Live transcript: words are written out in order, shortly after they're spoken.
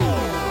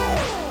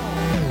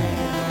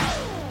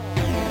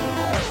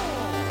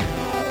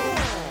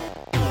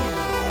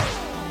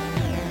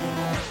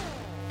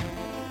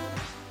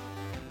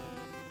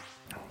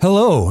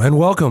Hello, and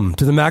welcome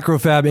to the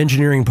Macrofab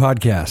Engineering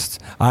Podcast.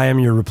 I am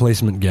your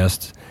replacement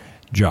guest,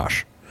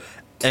 Josh.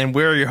 And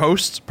we're your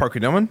hosts, Parker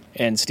Dillman.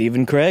 And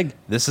Stephen Craig.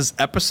 This is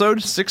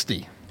episode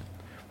 60.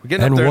 We're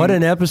getting And up there what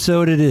an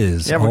episode it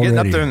is. Yeah, we're getting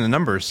up already. there in the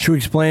numbers. Should we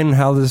explain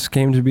how this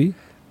came to be?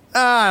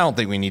 I don't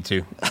think we need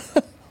to.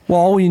 Well,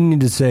 all we need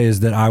to say is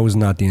that I was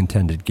not the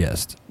intended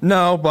guest.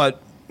 No, but,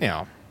 you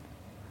know.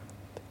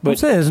 I'm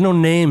saying there's no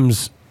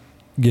names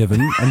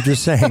given. I'm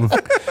just saying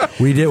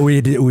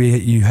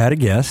you had a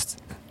guest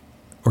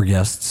or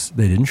guests.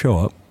 They didn't show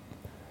up.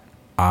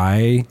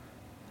 I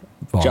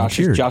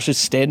volunteered. Josh is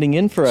standing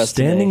in for us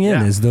Standing today.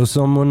 in Yeah. as though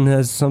someone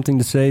has something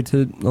to say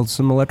to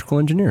some electrical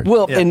engineers.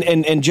 Well, Yeah.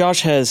 and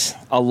Josh has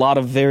a lot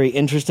of very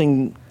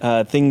interesting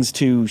things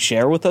to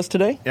share with us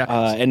today. Yeah.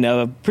 And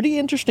a pretty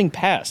interesting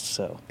past.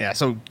 So Yeah,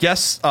 so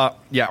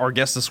our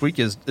guest this week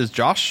is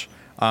Josh.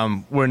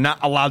 We're not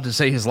allowed to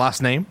say his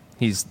last name.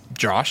 He's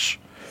Josh.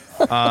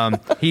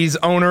 He's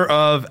owner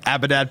of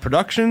Abadad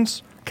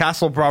Productions,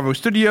 Castle Bravo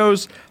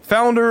Studios,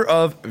 founder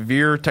of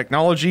Veer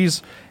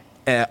Technologies,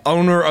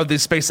 owner of the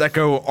Space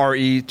Echo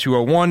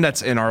RE201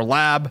 that's in our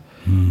lab,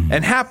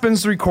 and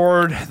happens to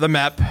record the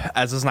MEP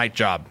as his night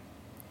job.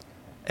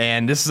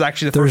 And this is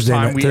actually the first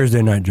time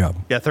Thursday night job.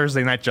 Yeah,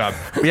 Thursday night job.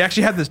 We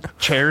actually had the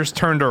chairs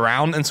turned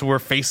around, and so we're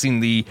facing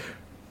the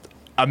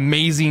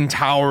amazing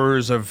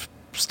towers of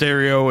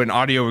stereo and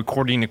audio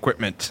recording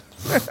equipment.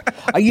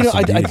 I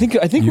think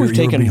You're we've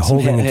taken some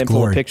beholding its handful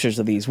glory. of pictures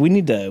of these. We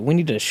need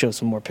to show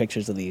some more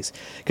pictures of these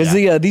because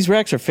these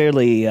racks are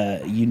fairly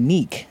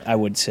unique, I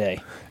would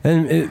say.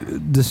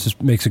 And this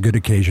just makes a good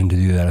occasion to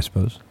do that, I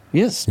suppose.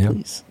 Yes, Yeah.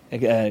 please.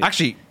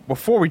 Actually,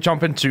 before we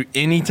jump into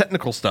any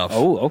technical stuff,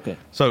 Oh, okay.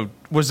 so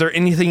was there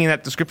anything in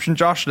that description,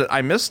 Josh, that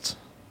I missed?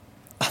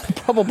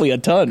 Probably a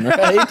ton,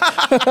 right?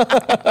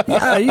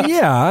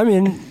 Yeah, I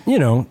mean,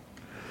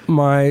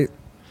 my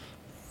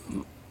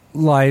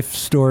life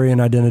story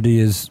and identity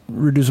is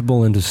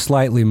reducible into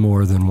slightly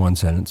more than one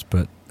sentence,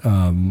 but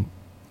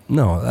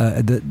no,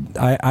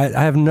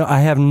 I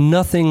have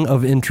nothing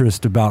of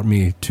interest about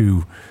me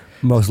to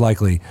most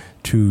likely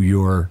to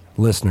your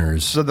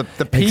listeners. So the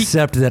peak,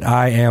 except that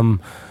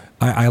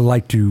I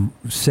like to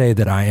say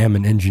that I am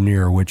an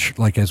engineer, which,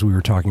 like as we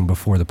were talking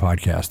before the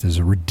podcast, is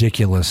a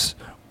ridiculous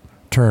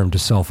term to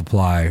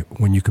self-apply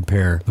when you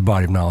compare the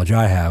body of knowledge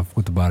I have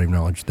with the body of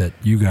knowledge that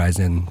you guys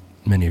and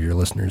many of your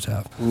listeners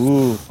have.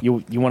 Ooh, you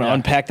want to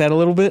unpack that a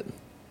little bit?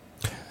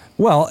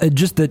 Well,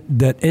 just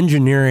that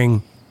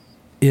engineering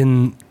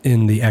in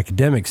the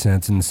academic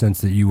sense, in the sense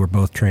that you were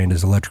both trained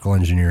as electrical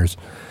engineers,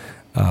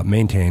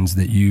 maintains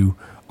that you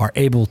are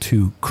able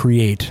to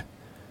create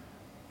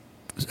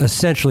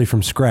essentially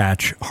from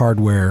scratch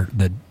hardware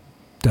that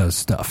does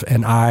stuff.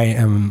 And I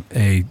am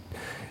a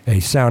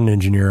sound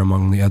engineer,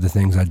 among the other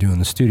things I do in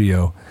the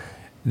studio.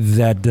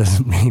 That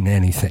doesn't mean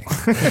anything.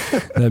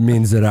 That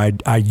means that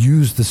I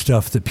use the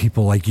stuff that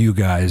people like you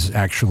guys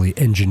actually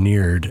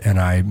engineered, and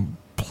I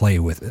play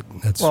with it.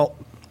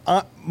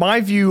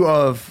 my view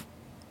of,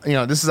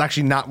 this is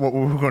actually not what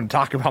we're going to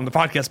talk about on the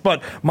podcast,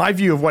 but my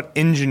view of what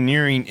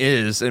engineering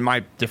is, it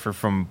might differ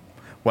from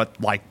what,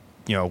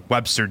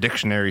 Webster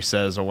Dictionary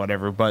says or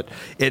whatever, but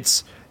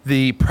it's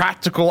the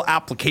practical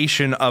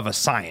application of a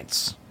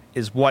science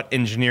is what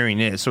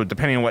engineering is. So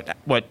depending on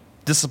what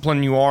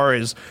discipline you are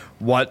is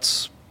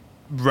what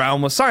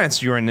realm of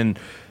science you're in. And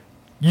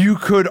you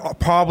could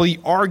probably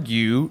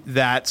argue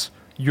that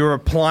you're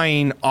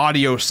applying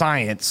audio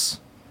science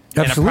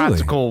Absolutely. in a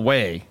practical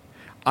way.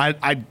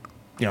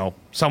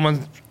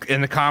 Someone in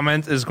the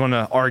comments is going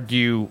to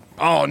argue,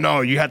 oh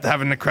no, you have to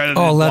have an accredited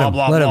let him.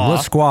 blah.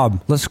 Let's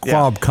squab,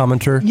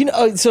 commenter.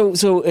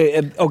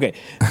 Okay.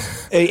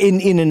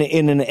 In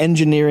an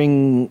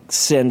engineering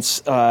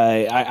sense,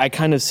 I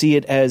kind of see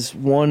it as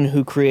one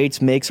who creates,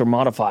 makes, or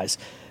modifies,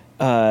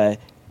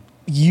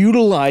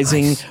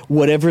 utilizing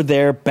whatever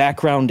their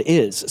background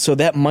is. So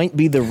that might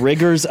be the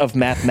rigors of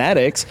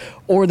mathematics,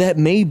 or that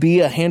may be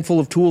a handful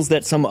of tools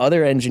that some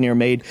other engineer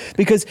made.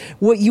 Because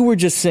what you were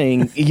just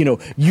saying,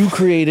 you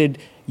create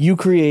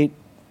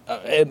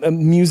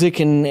music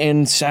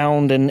and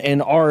sound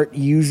and art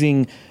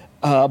using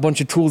a bunch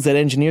of tools that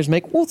engineers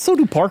make. Well, so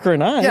do Parker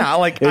and I. Yeah,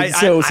 I it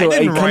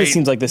kind of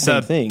seems like the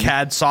same thing.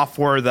 CAD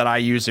software that I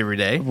use every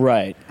day.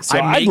 Right. So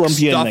I I'd make lump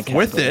you in stuff the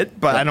with category. it,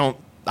 but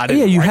I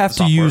didn't You write have the to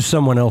software. use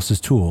someone else's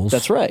tools.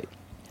 That's right.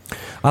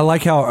 I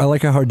like how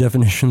our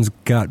definitions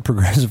got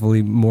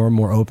progressively more and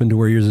more open to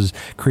where yours is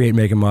create,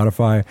 make, and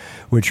modify,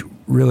 which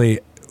really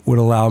would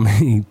allow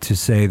me to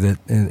say that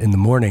in the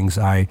mornings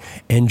I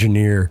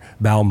engineer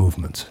bowel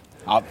movements.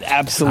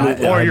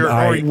 Absolutely.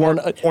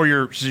 Or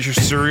your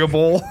cereal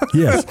bowl.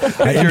 Yes,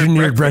 I Your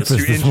engineered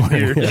breakfast you this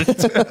morning.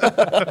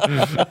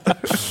 engineered.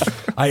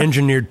 I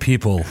engineered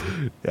people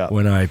Yeah.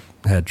 when I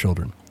had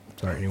children.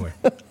 Sorry, anyway.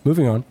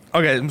 Moving on.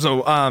 Okay,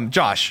 so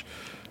Josh,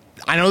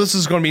 I know this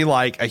is going to be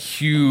like a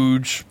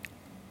huge,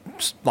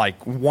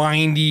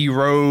 windy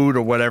road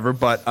or whatever,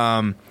 but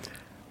A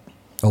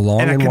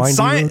long and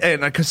windy road?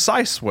 in a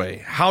concise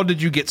way, how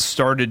did you get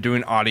started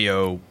doing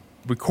audio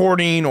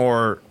recording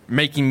or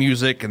making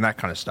music and that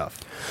kind of stuff?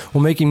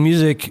 Well, making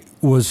music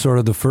was sort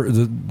of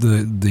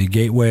the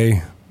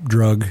gateway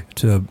drug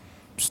to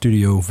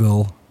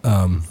Studioville.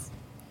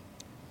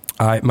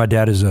 My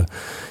dad is a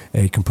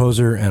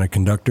composer and a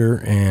conductor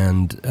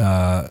and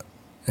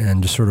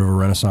just sort of a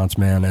Renaissance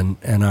man,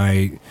 and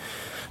I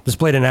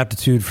displayed an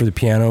aptitude for the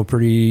piano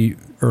pretty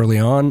early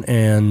on,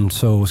 and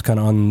so was kind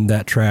of on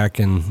that track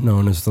and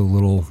known as the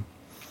little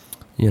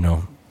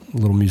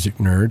music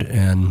nerd.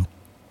 And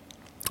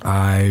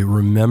I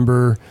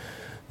remember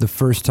the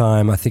first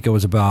time, I think I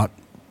was about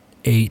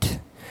 8,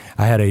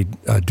 I had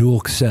a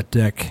dual cassette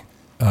deck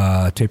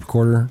tape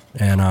recorder,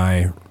 and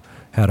I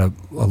had a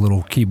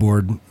little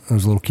keyboard. There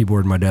was a little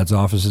keyboard in my dad's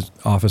office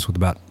with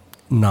about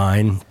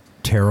 9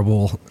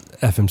 terrible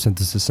FM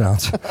synthesis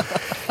sounds.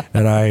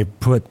 And I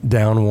put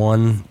down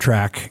one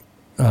track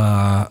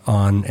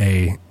on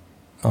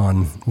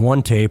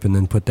one tape, and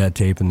then put that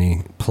tape in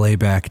the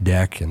playback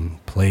deck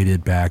and played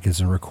it back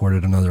as and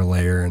recorded another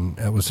layer. And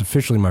it was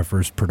officially my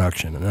first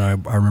production. And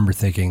I remember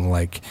thinking,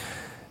 like,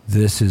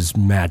 this is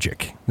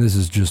magic. This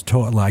is just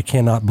total. I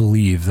cannot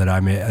believe that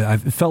I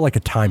felt like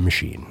a time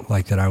machine,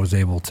 like that I was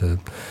able to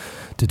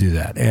do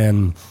that.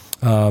 And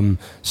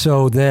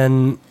so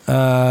then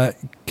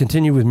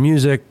continued with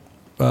music,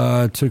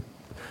 took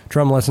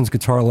drum lessons,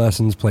 guitar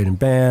lessons, played in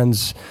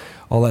bands,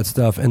 all that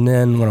stuff. And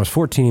then when I was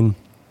 14,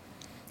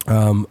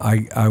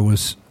 I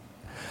was,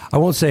 I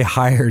won't say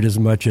hired as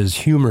much as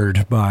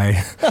humored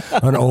by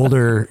an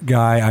older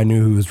guy I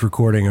knew who was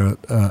recording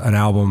an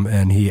album,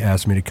 and he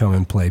asked me to come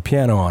and play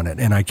piano on it.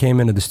 And I came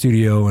into the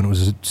studio, and it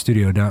was a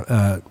studio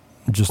down,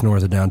 just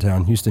north of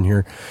downtown Houston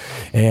here.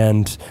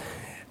 And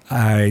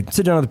I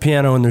sit down at the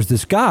piano, and there's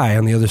this guy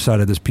on the other side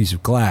of this piece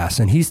of glass,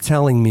 and he's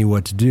telling me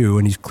what to do,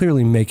 and he's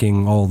clearly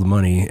making all the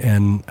money.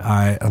 And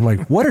I'm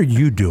like, what are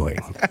you doing?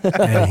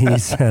 And he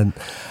said,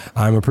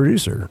 I'm a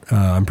producer.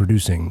 I'm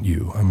producing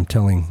you. I'm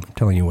telling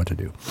you what to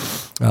do.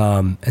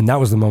 And that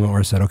was the moment where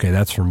I said, okay,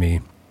 that's for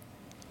me.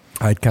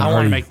 I'd kind of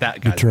already make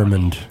that guy's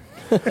determined.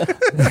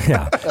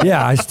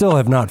 Yeah. I still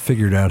have not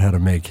figured out how to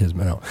make his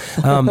money.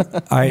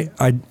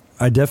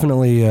 I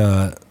definitely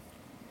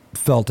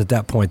felt at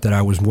that point that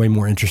I was way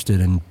more interested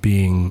in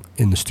being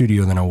in the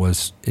studio than I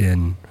was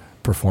in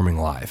performing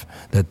live.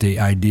 That the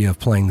idea of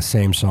playing the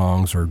same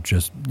songs or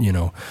just,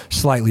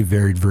 slightly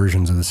varied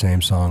versions of the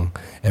same song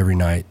every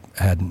night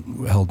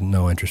held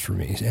no interest for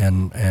me.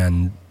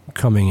 And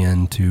coming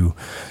into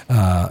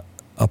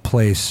a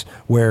place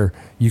where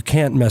you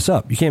can't mess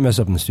up. You can't mess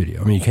up in the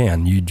studio. I mean, you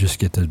can. You just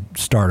get to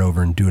start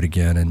over and do it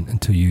again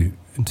until you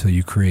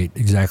create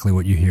exactly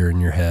what you hear in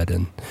your head,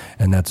 and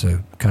that's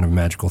a kind of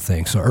magical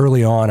thing. So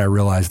early on, I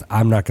realized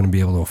I'm not going to be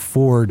able to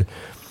afford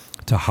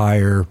to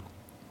hire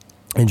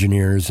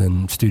engineers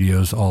and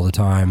studios all the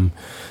time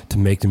to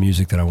make the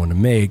music that I want to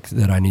make,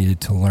 that I needed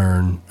to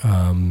learn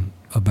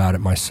about it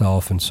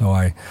myself. And so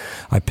I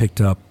picked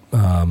up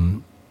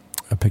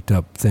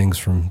things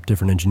from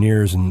different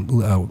engineers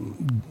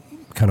and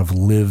kind of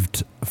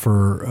lived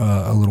for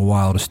a little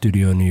while at a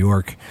studio in New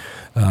York,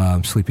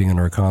 sleeping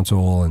under a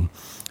console, and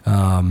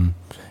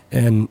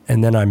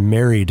then I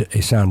married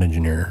a sound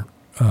engineer,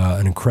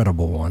 an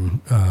incredible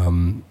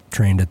one,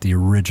 trained at the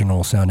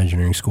original sound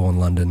engineering school in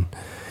London.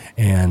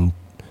 And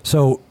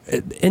so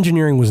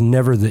engineering was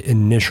never the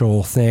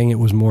initial thing. It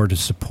was more to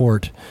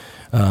support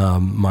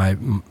my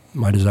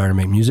desire to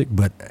make music,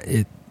 but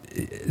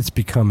it's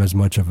become as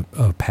much of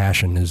a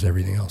passion as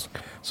everything else.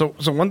 So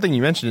one thing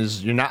you mentioned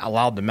is you're not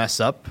allowed to mess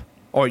up,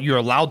 or you're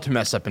allowed to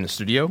mess up in a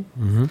studio.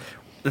 Mm-hmm.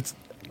 That's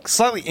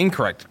slightly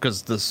incorrect,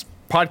 because this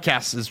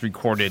podcast is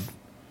recorded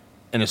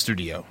in a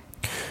studio,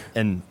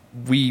 and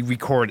we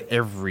record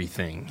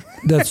everything.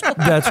 That's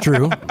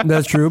true.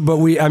 That's true. But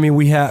we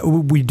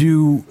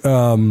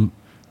do.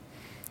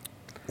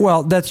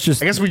 Well, that's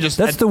just. I guess we just.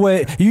 That's the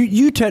way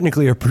you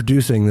technically are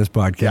producing this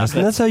podcast,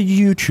 and that's how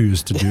you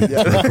choose to do it.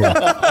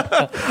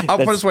 I'll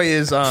put it this way: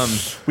 is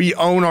we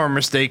own our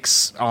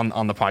mistakes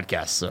on the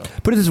podcast. So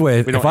put it this way: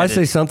 if I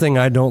say something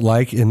I don't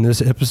like in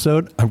this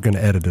episode, I'm going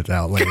to edit it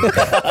out later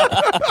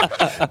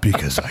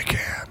because I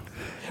can.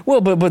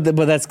 Well, but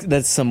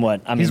that's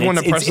somewhat. I mean,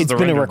 it's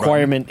been a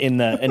requirement in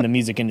the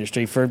music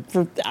industry for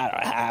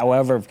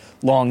however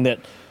long that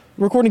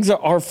recordings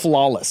are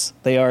flawless.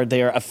 They are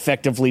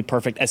effectively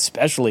perfect,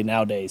 especially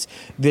nowadays.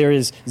 There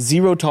is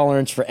zero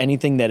tolerance for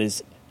anything that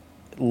is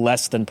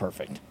less than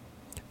perfect.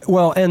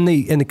 Well, and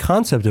the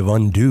concept of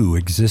undo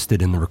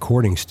existed in the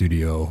recording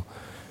studio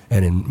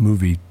and in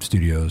movie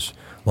studios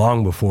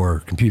long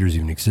before computers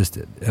even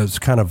existed. It was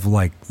kind of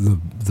like the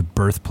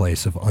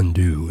birthplace of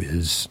undo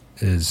is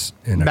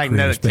in a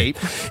magnetic tape.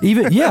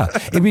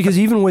 Because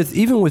even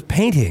with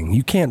painting,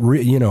 you can't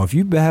if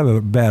you have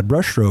a bad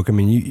brushstroke, I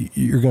mean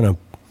you're gonna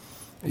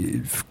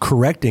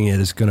correcting it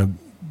is gonna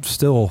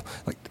still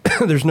like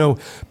there's no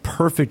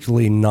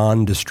perfectly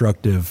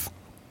non-destructive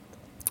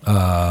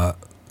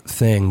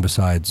thing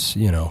besides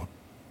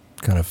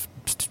kind of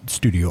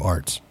studio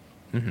arts.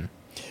 Mm-hmm.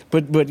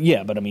 But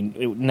I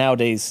mean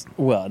nowadays,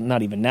 well,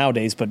 not even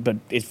nowadays, but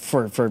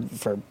for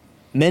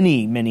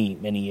many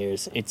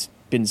years, it's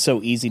been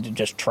so easy to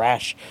just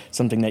trash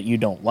something that you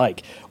don't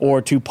like,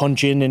 or to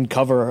punch in and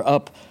cover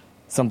up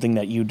something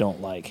that you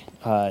don't like.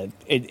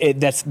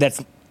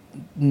 That's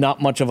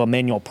not much of a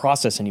manual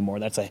process anymore.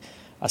 That's a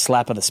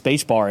slap of the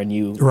space bar and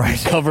you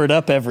covered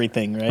up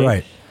everything, right?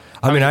 Right.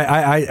 I mean,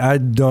 I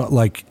don't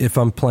like if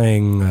I'm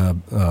playing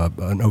an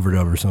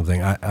overdub or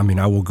something. I mean,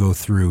 I will go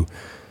through.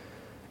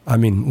 I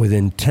mean,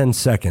 within 10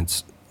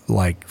 seconds,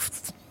 like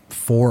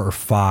 4 or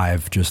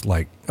 5, just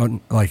like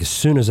as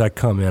soon as I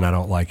come in, I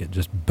don't like it.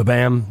 Just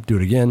ba-bam, do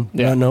it again.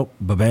 Yeah. Nope,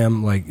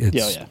 ba-bam. Like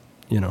it's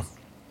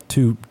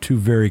two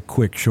very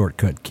quick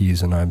shortcut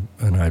keys, and I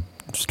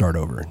start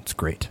over. It's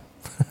great.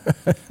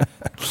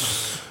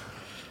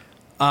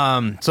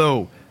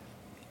 So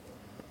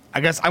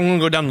I guess I'm going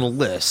to go down the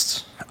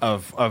list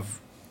of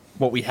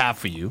what we have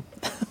for you.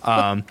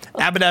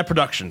 Abadad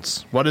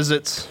Productions. What is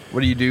it?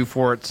 What do you do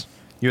for it?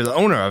 You're the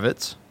owner of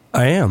it.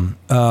 I am.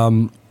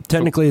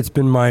 Technically, it's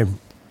been my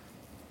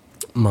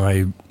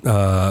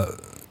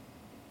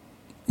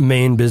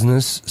main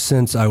business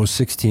since I was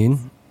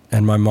 16.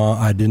 And my mom,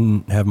 I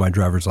didn't have my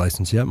driver's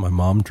license yet. My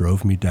mom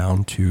drove me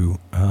down to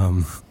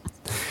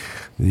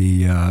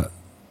the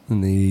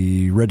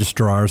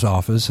registrar's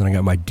office, and I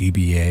got my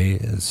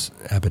DBA as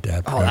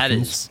Abadad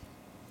Productions.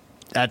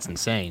 That's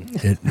insane.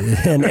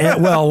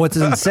 Well, what's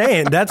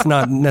insane, that's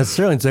not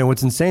necessarily insane.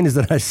 What's insane is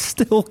that I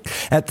still,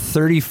 at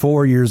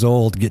 34 years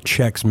old, get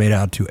checks made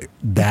out to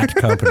that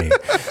company.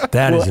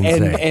 That is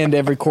insane. And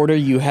every quarter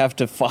you have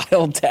to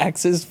file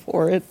taxes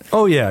for it?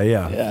 Oh, yeah.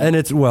 And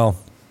it's,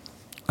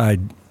 I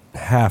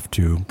have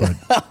to, but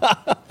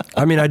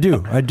I mean, I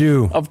do.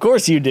 Of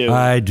course you do.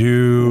 I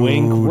do.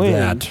 Wink,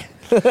 wink.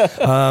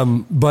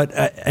 That. But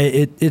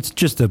it's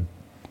just a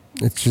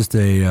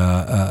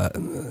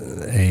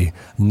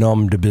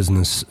numbed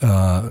business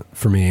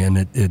for me, and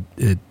it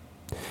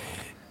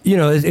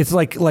it's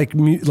like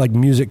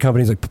music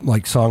companies,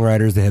 like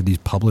songwriters. They have these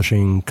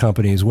publishing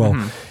companies. Well,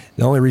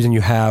 the only reason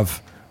you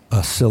have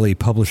a silly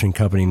publishing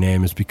company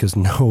name is because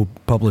no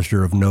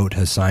publisher of note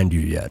has signed you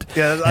yet.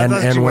 Yeah,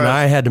 and when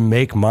I had to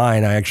make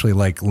mine, I actually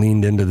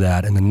leaned into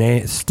that, and the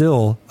name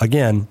still,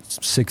 again,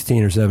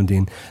 16 or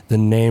 17, the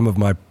name of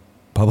my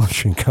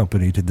publishing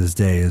company to this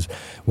day is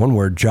one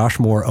word: Josh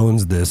Moore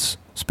owns this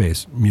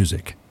space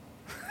music.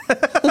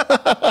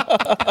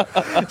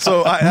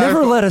 So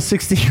never let a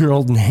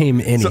 16-year-old name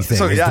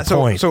anything.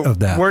 Of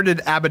that. Where did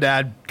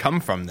Abadad come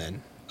from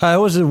then? It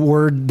was a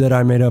word that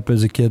I made up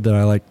as a kid that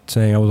I liked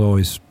saying. I was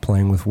always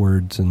playing with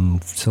words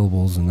and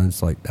syllables, and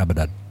it's like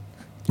Abadad.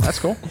 That's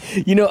cool.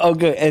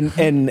 Okay,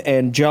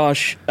 and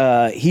Josh,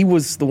 he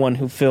was the one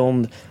who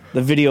filmed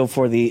the video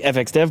for the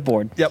FX Dev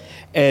board. Yep.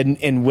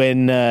 And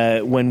when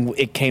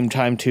it came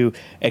time to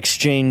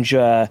exchange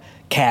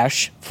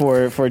cash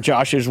for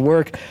Josh's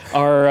work,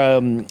 our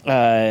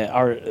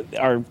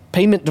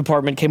payment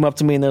department came up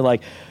to me and they're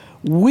like,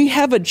 "We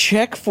have a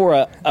check for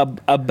a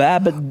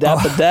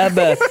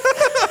babadabadaba.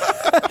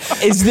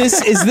 Is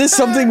this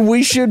something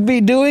we should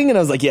be doing?" And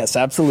I was like, "Yes,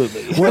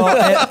 absolutely." Well,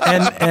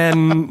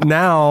 and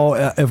now,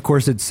 of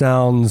course, it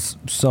sounds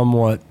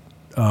somewhat.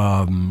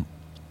 I'm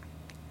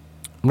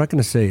not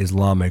going to say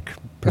Islamic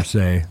per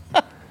se,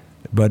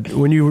 but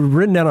when you were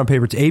written down on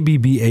paper, it's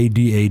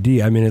Abbadad.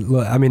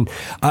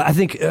 I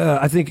think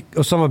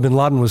Osama bin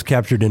Laden was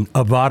captured in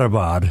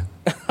Abbottabad,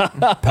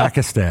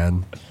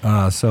 Pakistan.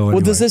 So anyway.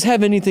 Well, does this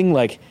have anything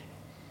like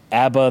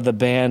ABBA the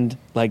band,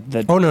 like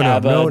the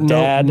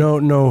Dad?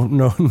 No.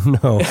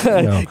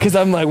 Because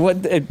I'm like,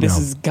 what? This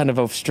is kind of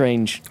a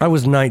strange. I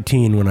was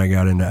 19 when I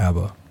got into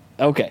ABBA.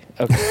 Okay.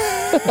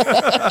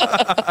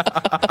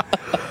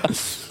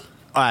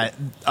 All right.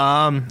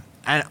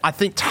 And I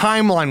think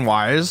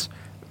timeline-wise,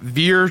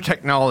 Veer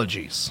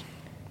Technologies.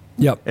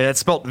 Yep. It's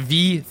spelled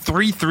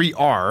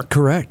V33R.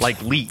 Correct.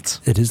 Like LEET.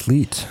 It is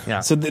LEET. Yeah.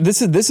 So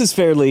this is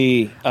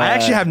fairly. I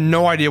actually have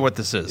no idea what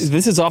this is.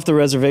 This is off the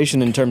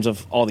reservation in terms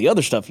of all the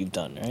other stuff you've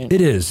done, right?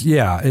 It is.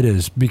 Yeah, it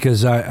is,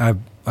 because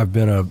I've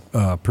been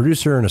a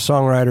producer and a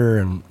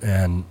songwriter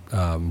and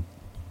a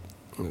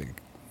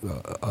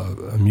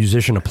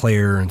musician, a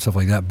player, and stuff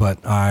like that. But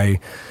I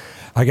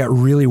got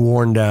really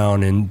worn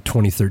down in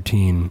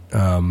 2013.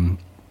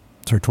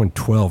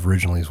 2012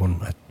 originally is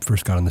when I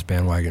first got on this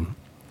bandwagon.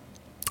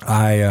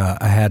 I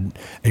had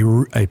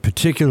a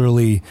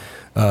particularly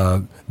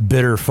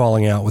bitter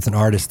falling out with an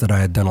artist that I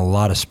had done a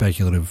lot of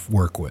speculative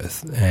work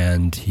with,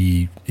 and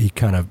he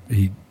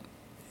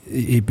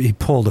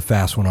pulled a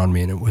fast one on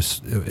me, and it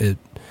was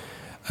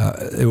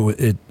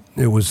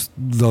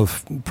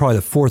probably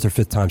the fourth or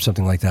fifth time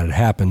something like that had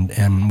happened,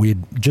 and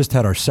we'd just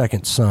had our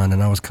second son,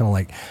 and I was kind of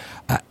like,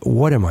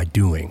 what am I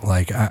doing?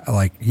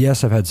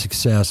 Yes, I've had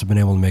success, I've been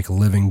able to make a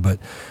living, but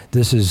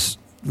this is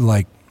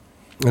like,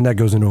 and that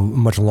goes into a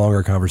much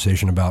longer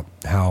conversation about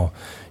how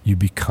you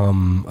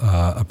become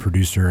a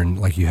producer, and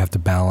like you have to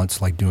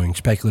balance like doing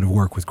speculative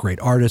work with great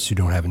artists who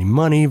don't have any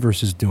money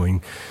versus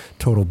doing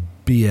total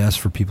BS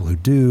for people who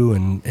do,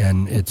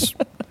 and it's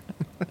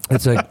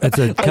It's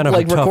a kind of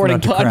like a tough recording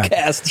nut to crack.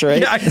 podcasts,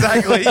 right? Yeah,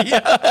 exactly.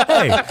 Yeah.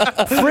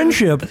 Hey,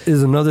 friendship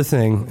is another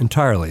thing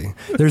entirely.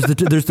 There's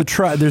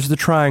the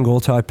triangle.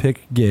 It's how I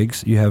pick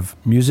gigs. You have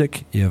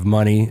music, you have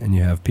money, and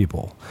you have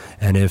people.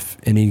 And if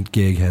any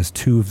gig has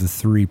 2 of the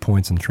 3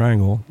 points in the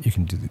triangle, you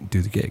can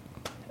do the gig.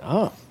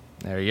 Oh,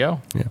 There you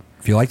go. Yeah.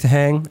 If you like to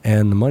hang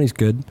and the money's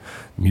good,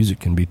 music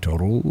can be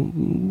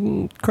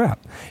total crap.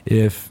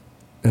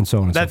 And so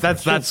on and so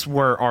forth. That's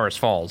where ours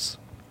falls.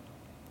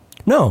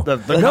 No, The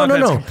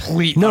no.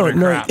 complete utter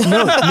crap.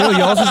 No.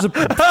 Y'all's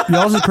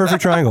is a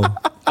perfect triangle.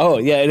 oh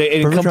yeah,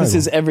 it Perfect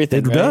encompasses triangle. everything.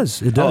 It right?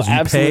 does. It does. Oh, You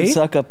absolute pay-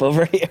 suck up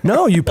over here.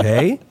 No, you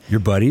pay your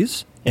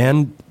buddies,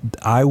 and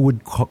I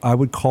would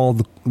call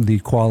the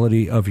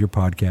quality of your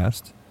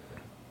podcast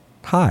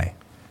high.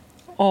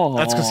 Oh,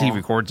 That's because he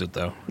records it,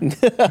 though.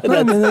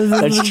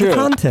 That's true. The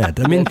content.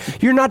 I mean,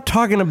 you're not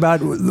talking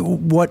about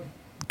what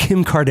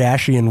Kim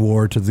Kardashian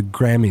wore to the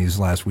Grammys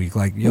last week.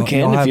 Like You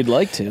can if you'd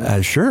like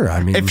to. Sure.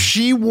 I mean, If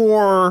she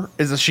wore,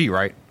 is a she,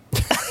 right?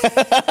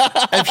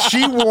 If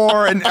she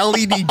wore an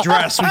LED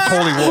dress, we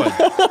totally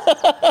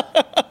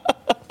would.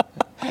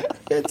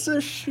 it's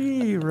a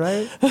she,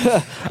 right?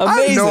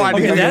 Amazing. no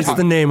idea. Okay, that's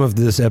the name of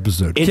this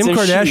episode. It's Kim a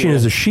Kardashian she.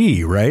 is a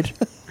she, right?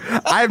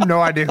 I have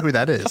no idea who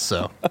that is.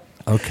 So,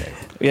 Okay.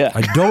 Yeah.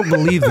 I don't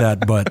believe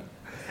that, but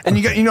and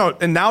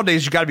and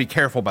nowadays you got to be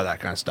careful about that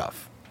kind of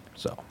stuff.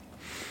 So,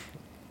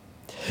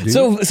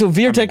 So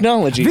Veer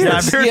technology. Veer.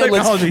 Let's- Veer yeah,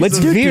 technology. Let's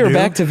Do-do-do. veer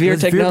back to Veer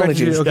Let's veer back to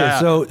technologies. Okay,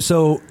 Yeah.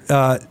 so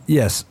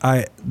yes,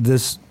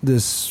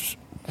 this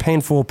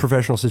painful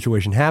professional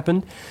situation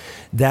happened.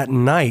 That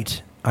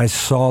night, I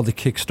saw the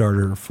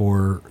Kickstarter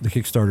for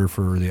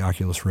the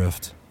Oculus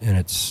Rift in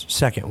its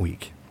second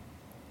week,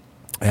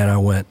 and I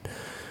went,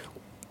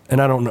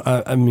 and I don't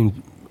know. I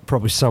mean,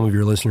 probably some of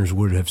your listeners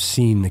would have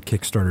seen the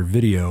Kickstarter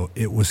video.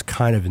 It was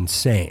kind of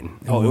insane.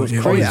 Oh, it was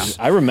crazy.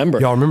 I remember.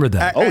 Y'all remember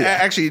that?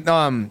 actually,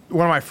 one of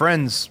my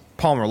friends,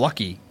 Palmer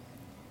Luckey,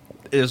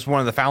 is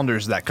one of the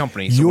founders of that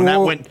company. So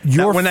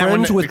You're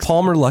friends with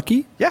Palmer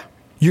Luckey? Yeah.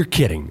 You're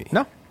kidding me.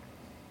 No.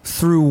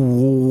 Through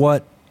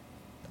what?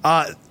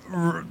 The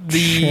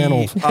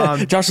Channel.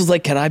 Josh was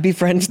like, "Can I be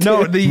friends?"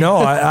 Too? No,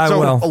 I so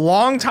will. a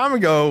long time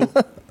ago,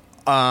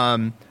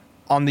 on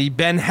the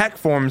Ben Heck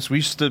forums, we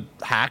used to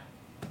hack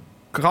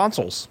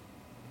consoles.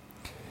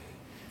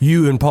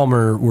 You and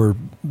Palmer were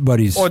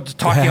buddies. Or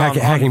talking on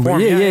hacking. the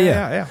forum.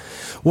 Yeah.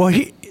 Well,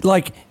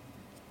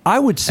 I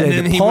would say And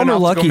then that he went Palmer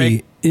out to go Luckey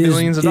make is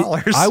millions of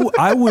dollars.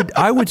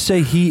 I would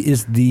say he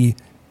is the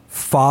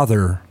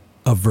father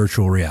of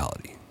virtual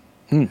reality.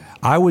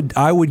 I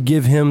would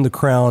give him the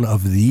crown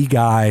of the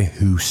guy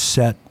who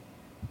set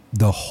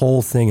the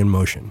whole thing in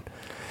motion.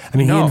 I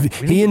mean, No, he we need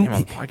to get him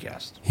on the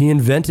podcast. He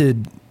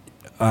invented.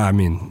 I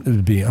mean, it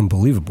would be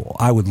unbelievable.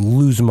 I would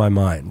lose my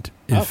mind.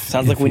 Oh,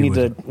 sounds like we need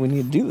to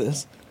do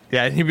this.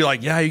 Yeah, and he'd be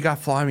like, "Yeah, you got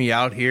to fly me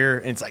out here,"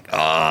 and it's like,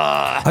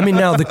 "Ah." I mean,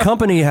 now the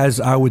company has,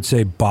 I would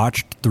say,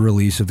 botched the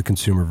release of the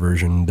consumer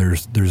version.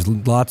 There's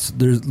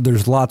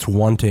lots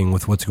wanting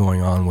with what's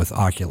going on with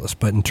Oculus,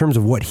 but in terms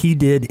of what he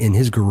did in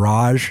his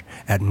garage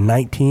at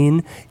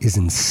 19 is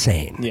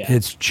insane. Yeah.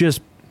 It's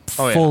just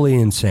Oh, yeah. fully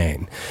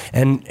insane.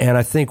 And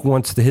I think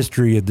once the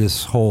history of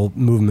this whole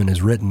movement is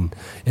written,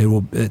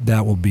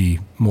 that will be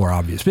more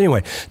obvious. But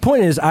anyway, the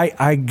point is,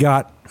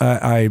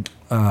 I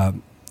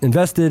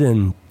invested,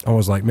 and I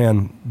was like,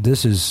 man,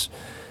 this is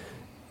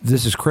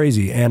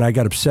crazy, and I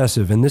got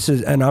obsessive,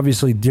 and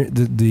obviously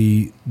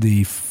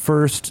the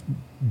first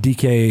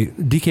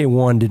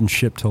DK1 didn't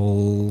ship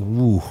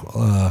till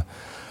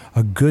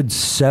a good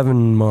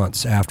 7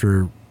 months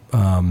after,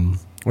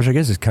 which I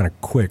guess is kind of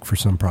quick for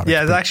some products.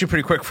 Yeah, it's actually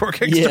pretty quick for a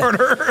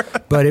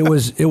Kickstarter. But it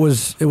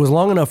was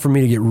long enough for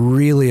me to get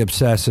really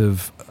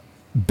obsessive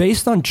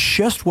based on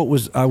just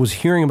what I was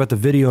hearing about the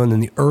video and then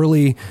the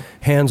early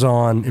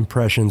hands-on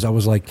impressions. I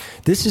was like,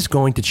 this is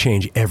going to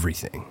change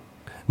everything.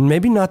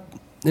 Maybe not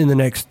in the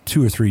next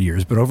 2 or 3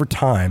 years, but over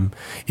time,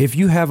 if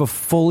you have a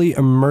fully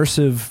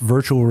immersive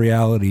virtual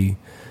reality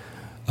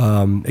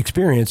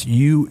experience,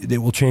 it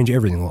will change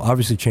everything. It will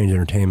obviously change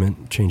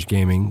entertainment, change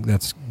gaming.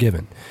 That's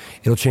given.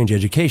 It'll change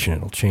education.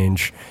 It'll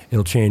change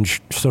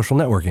social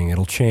networking.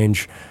 It'll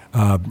change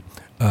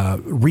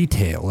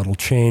retail. It'll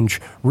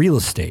change real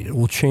estate. It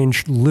will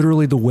change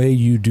literally the way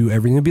you do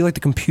everything. It'll be like the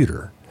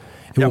computer.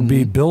 It will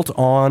be built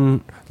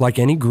on, like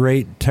any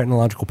great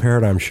technological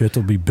paradigm shift,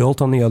 it'll be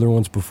built on the other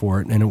ones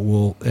before it, and it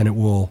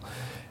will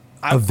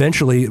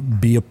eventually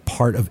be a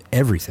part of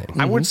everything.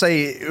 I would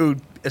say it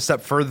would, a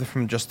step further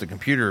from just the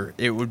computer.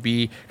 It would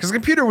be, because the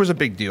computer was a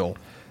big deal.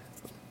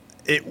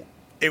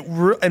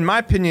 In my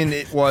opinion,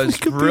 it was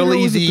computer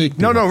really was a big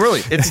deal. No,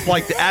 really. It's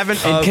like the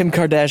advent And of Kim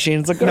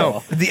Kardashian's a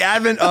girl. No, the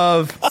advent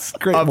of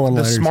great the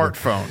one-liners here.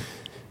 smartphone.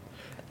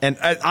 And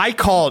I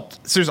call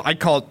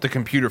it the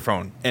computer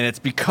phone, and it's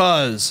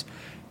because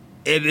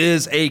it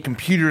is a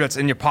computer that's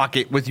in your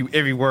pocket with you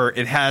everywhere.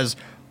 It has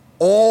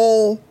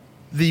all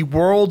the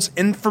world's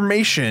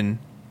information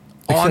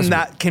on Accessible.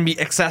 that can be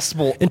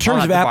accessible In terms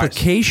on of that device.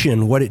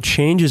 application, what it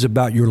changes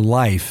about your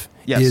life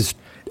Yes. is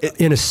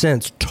in a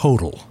sense,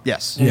 total.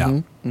 Yes.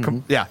 Yeah.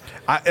 Yeah.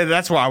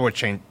 That's why I would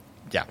change.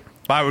 Yeah.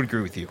 But I would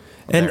agree with you.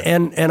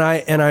 And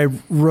I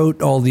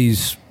wrote all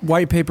these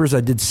white papers.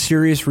 I did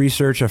serious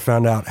research. I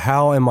found out,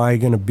 how am I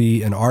going to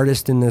be an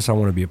artist in this? I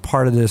want to be a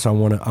part of this. I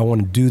want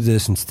to do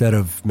this instead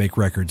of make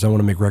records. I want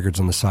to make records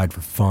on the side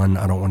for fun.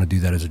 I don't want to do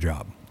that as a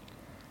job.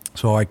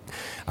 So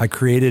I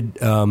created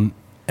an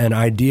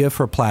idea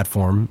for a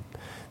platform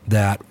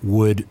that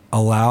would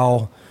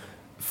allow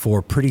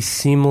for pretty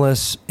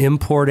seamless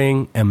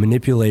importing and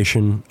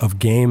manipulation of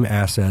game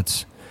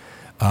assets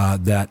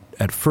that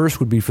at first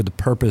would be for the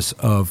purpose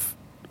of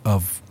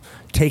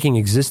taking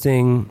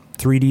existing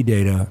 3D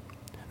data,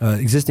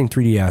 existing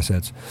 3D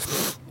assets,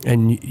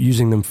 and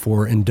using them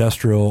for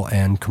industrial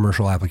and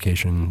commercial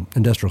application,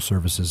 industrial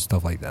services,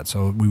 stuff like that.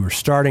 So we were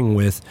starting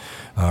with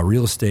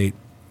real estate.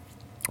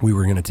 We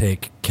were going to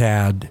take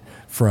CAD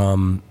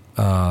from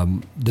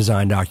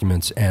design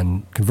documents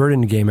and convert it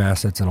into game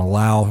assets and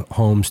allow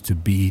homes to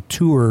be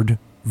toured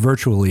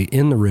virtually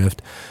in the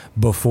Rift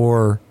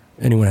before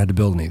anyone had to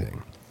build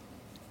anything.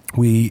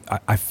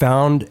 I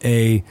found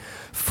a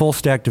full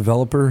stack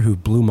developer who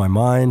blew my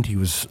mind. He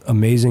was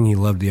amazing. He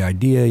loved the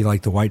idea. He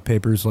liked the white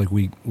papers. Like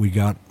we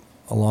got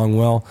along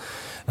well.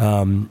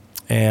 And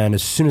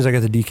as soon as I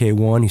got the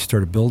DK1, he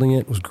started building it.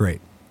 It was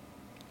great.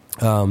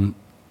 Then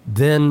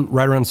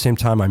right around the same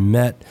time I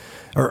met,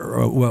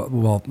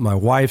 my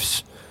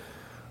wife's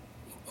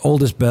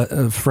oldest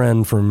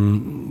friend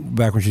from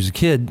back when she was a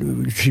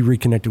kid, she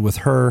reconnected with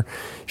her.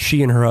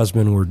 She and her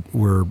husband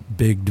were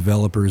big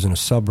developers in a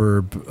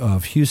suburb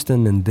of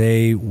Houston, and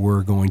they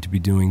were going to be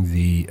doing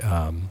the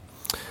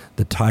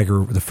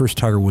first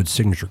Tiger Woods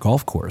signature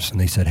golf course.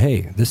 And they said,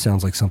 hey, this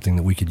sounds like something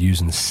that we could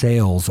use in the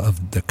sales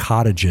of the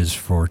cottages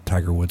for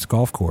Tiger Woods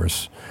golf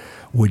course.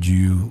 Would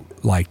you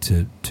like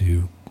to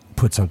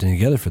put something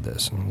together for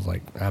this? And I was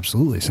like,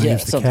 absolutely. So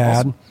here's the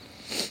CAD. Awesome.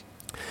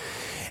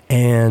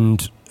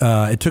 And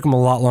it took them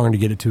a lot longer to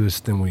get it to us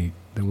than we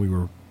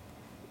were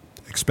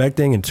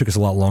expecting, and it took us a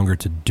lot longer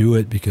to do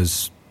it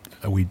because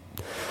the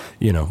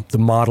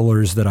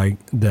modelers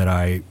that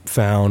I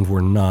found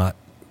were not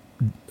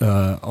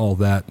all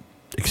that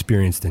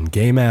experienced in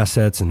game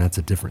assets, and that's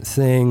a different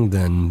thing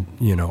than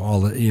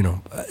all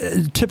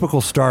the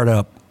typical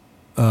startup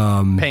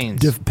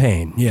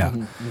pain. Yeah,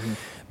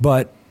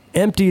 but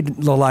emptied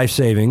the life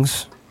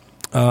savings.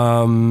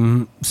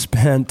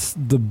 Spent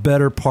the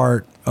better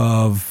part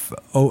of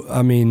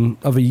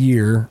a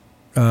year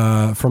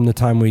from the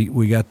time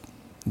we got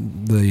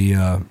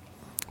the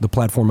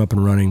platform up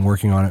and running,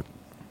 working on it.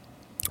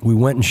 We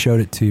went and showed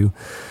it to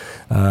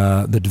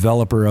the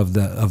developer of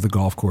the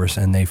golf course,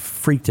 and they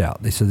freaked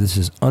out. They said, "This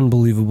is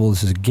unbelievable.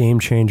 This is a game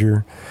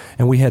changer."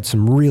 And we had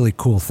some really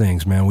cool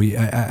things, man.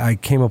 I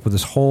came up with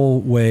this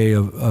whole way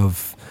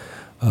of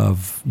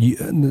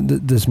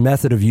this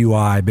method of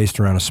UI based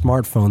around a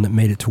smartphone that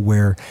made it to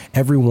where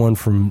everyone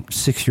from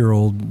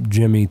 6-year-old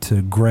Jimmy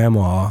to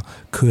grandma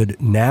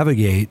could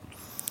navigate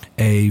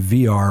a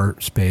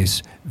VR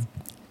space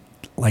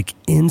like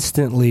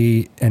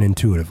instantly and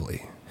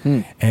intuitively.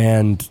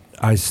 And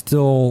I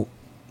still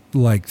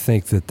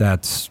think that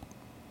that's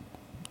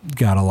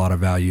got a lot of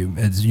value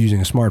as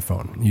using a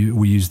smartphone.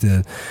 We use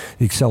the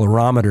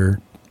accelerometer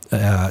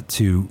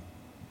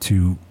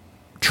to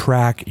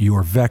track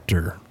your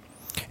vector.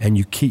 And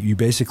you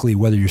basically,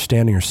 whether you're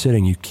standing or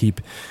sitting, you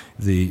keep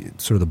the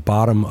sort of the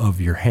bottom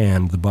of your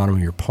hand, the bottom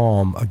of your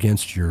palm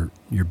against your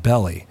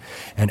belly.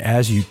 And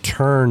as you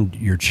turned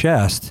your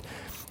chest,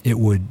 it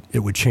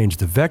would change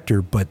the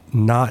vector, but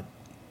not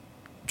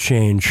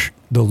change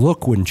the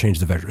look. Wouldn't change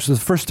the vector. So the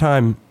first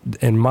time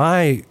in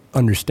my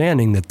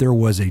understanding that there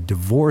was a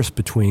divorce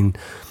between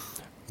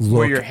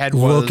look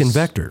and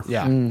vector.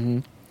 Yeah. Mm-hmm.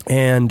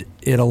 And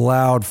it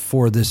allowed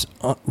for this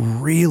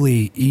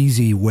really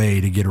easy way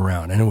to get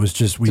around, and it was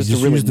just really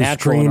used the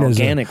screen and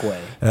organic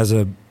way as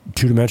a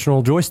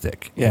two-dimensional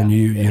joystick. Yeah. And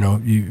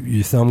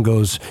your thumb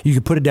goes. You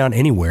could put it down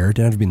anywhere. It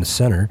doesn't have to be in the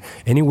center.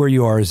 Anywhere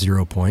you are is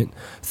 0 point.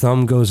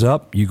 Thumb goes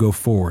up, you go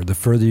forward. The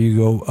further you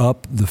go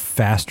up, the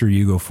faster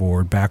you go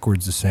forward.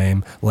 Backwards the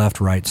same.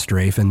 Left, right,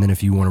 strafe. And then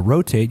if you want to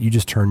rotate, you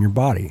just turn your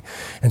body.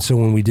 And so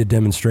when we did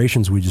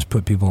demonstrations, we just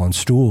put people on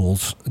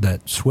stools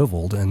that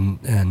swiveled,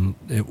 and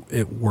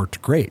it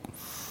worked great.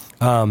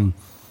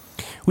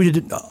 We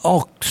did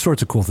all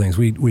sorts of cool things.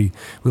 We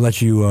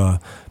let you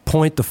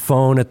point the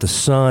phone at the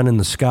sun in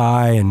the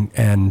sky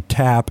and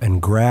tap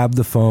and grab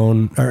the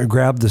phone or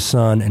grab the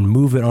sun and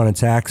move it on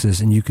its axis,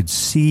 and you could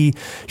see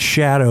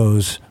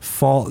shadows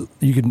fall.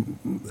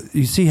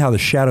 You see how the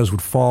shadows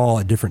would fall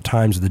at different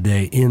times of the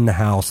day in the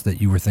house that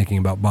you were thinking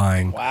about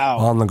buying. Wow.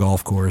 On the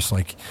golf course.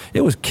 Like,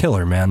 it was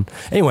killer, man.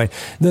 Anyway,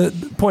 the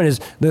point is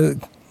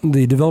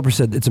the developer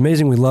said, "It's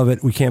amazing. We love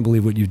it. We can't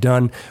believe what you've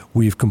done.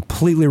 We've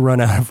completely run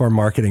out of our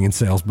marketing and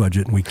sales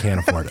budget, and we can't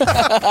afford it."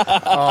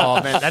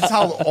 Oh man, that's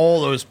how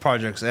all those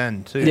projects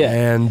end too. Yeah.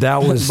 And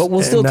that was, But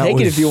we'll still and that take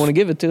it was- if you want to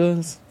give it to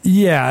us.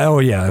 Yeah. Oh,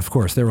 yeah. Of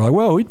course. They were like,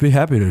 "Well, we'd be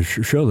happy to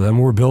show them.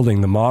 We're building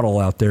the model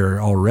out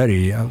there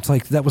already." It's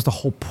like that was the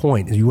whole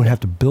point. Is you would have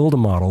to build a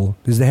model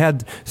because they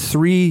had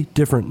 3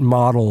 different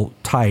model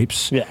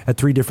types Yeah. at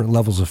 3 different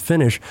levels of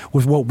finish.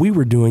 With what we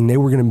were doing, they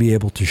were going to be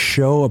able to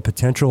show a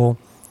potential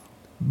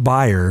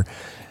buyer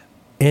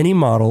any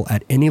model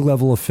at any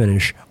level of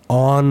finish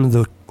on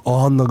the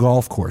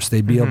golf course.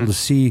 They'd be able to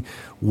see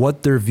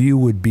what their view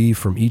would be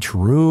from each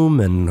room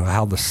and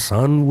how the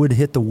sun would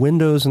hit the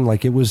windows, and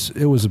like it was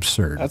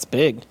absurd. That's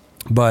big.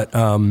 But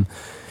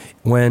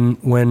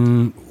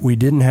when we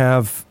didn't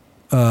have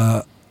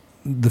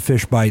the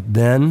fish bite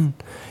then,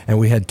 and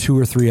we had 2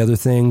 or 3 other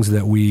things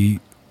that we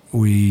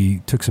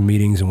took some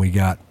meetings and we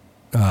got,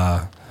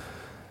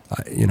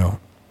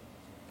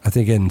 I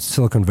think in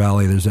Silicon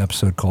Valley there's an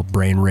episode called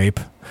Brain Rape.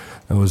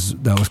 That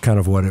was kind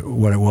of what it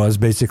was.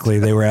 Basically,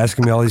 they were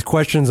asking me all these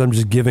questions. I'm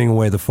just giving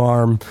away the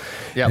farm,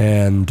 Yep.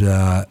 and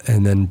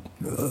then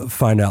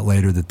find out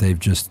later that they've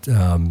just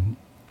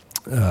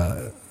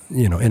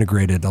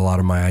integrated a lot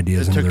of my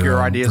ideas. They into took their your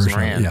own ideas and version.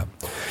 ran. Yeah,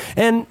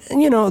 and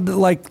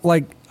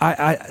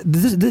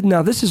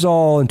this is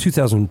all in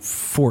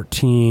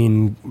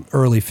 2014,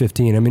 early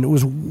 15. I mean, it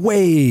was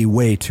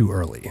way too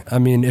early. I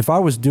mean, if I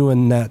was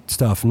doing that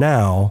stuff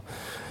now.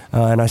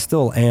 And I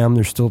still am.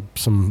 There's still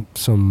some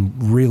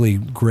really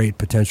great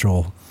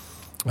potential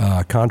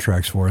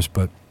contracts for us,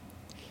 but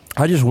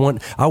I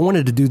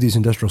wanted to do these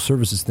industrial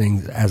services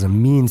things as a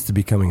means to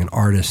becoming an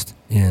artist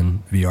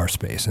in VR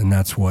space, and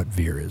that's what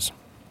Veer is.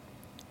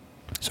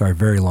 Sorry,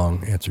 very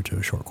long answer to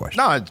a short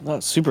question. No, it's Oh,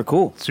 super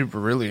cool. super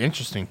really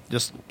interesting.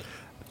 Just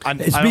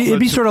It'd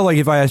be sort of like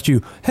if I asked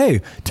you,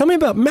 "Hey, tell me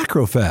about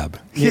Macrofab."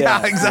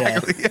 yeah,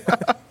 exactly.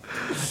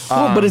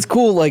 Well, but it's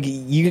cool. Like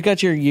you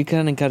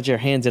kind of got your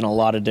hands in a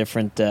lot of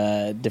different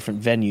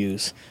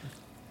venues.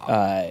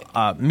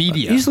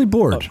 Media. Easily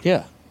bored.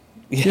 Yeah.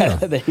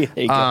 There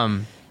you go.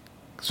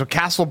 So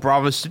Castle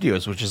Bravo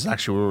Studios, which is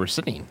actually where we're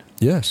sitting.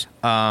 Yes.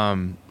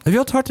 Have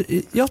y'all talked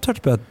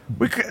about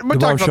We the talked bomb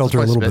about shelter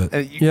a this little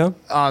place bit?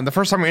 Yeah. The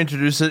first time we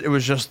introduced it, it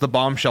was just the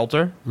bomb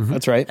shelter,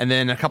 That's right. and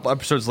then a couple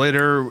episodes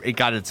later, it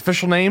got its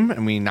official name,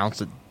 and we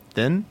announced it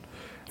then.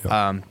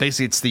 Yep.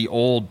 Basically, it's the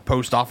old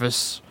post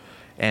office,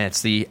 and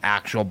it's the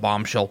actual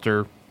bomb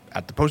shelter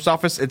at the post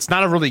office. It's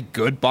not a really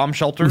good bomb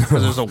shelter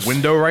because there's a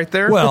window right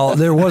there. Well,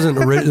 there wasn't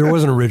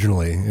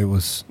originally. It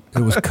was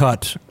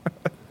cut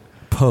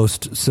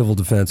post Civil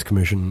Defense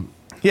Commission.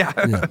 yeah,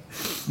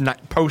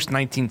 post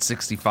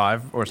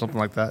 1965 or something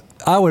like that.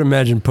 I would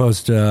imagine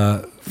post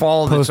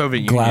Fall of the post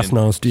Soviet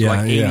Glasnost. Union. Yeah,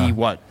 So like 80 yeah.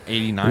 what? In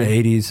 89.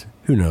 the 80s.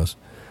 Who knows?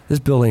 This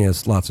building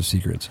has lots of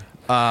secrets.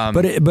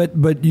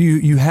 But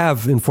you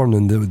have informed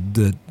them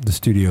that the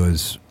studio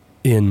is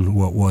in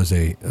what was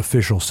a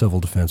official civil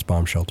defense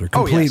bomb shelter,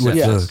 Oh, complete yes, with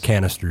yes. the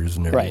canisters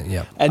and Right. everything.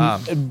 Yeah.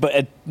 And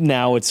but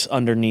now it's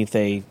underneath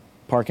a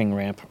parking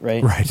ramp,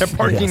 right? Right. The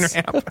parking Yes.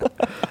 ramp.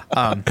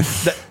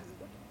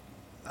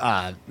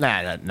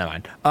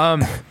 Never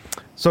mind.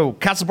 So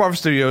Castle Bravo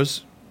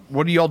Studios,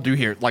 what do y'all do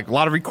here? Like a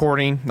lot of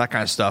recording, that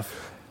kind of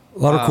stuff. A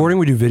lot of recording.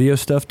 We do video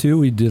stuff too.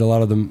 We did a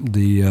lot of the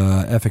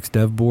FX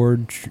Dev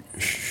board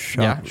was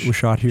shot here.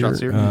 Shots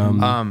here.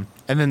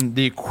 And then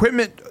the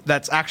equipment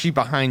that's actually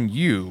behind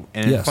you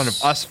and in Yes. front of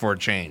us for a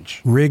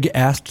change. Rig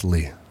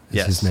Astley is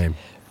Yes. his name.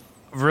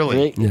 Really?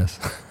 Right? Yes.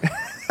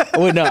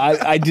 Oh no,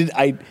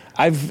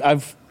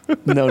 I've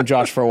known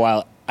Josh for a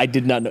while. I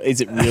did not know.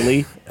 Is it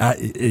really?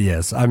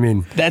 Yes. I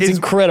mean, That's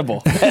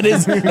incredible. That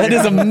is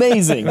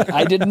amazing.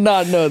 I did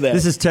not know that.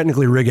 this is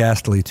technically Rig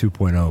Astley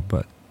 2.0,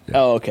 but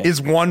Oh, okay.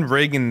 Is one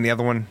rig and the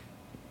other one?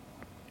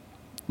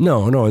 no.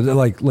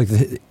 Like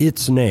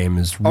its name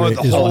is Oh, Rig,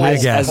 the is whole- Rig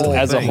as Astley.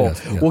 a whole.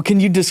 Yes, yeah. Well, can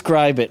you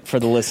describe it for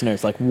the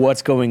listeners? Like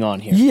what's going on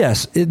here?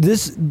 Yes,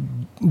 this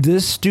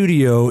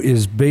studio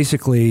is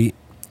basically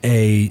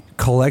a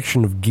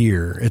collection of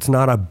gear. It's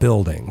not a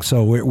building.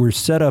 So we're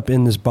set up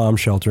in this bomb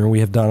shelter, and we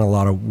have done a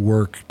lot of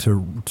work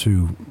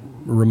to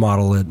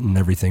remodel it and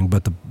everything.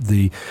 But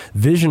the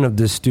vision of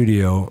this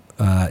studio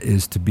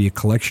is to be a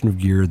collection of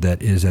gear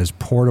that is as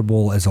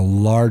portable as a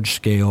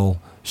large-scale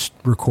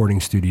recording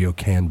studio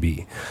can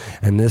be.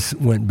 And this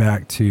went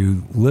back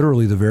to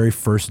literally the very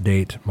first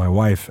date my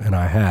wife and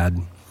I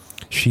had.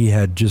 She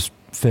had just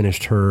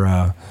finished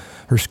her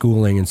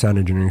schooling in sound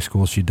engineering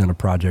school. She'd done a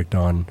project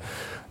on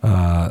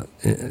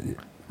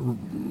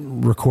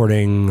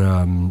recording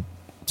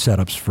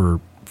setups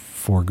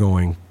for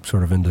going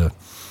sort of into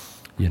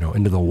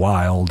the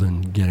wild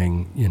and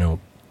getting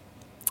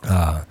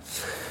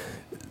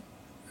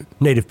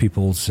native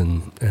peoples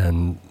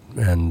and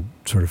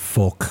sort of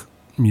folk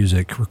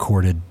music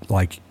recorded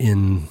like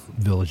in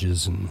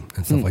villages and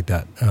stuff like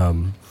that.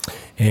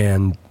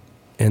 And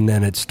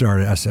then it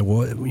started. I said,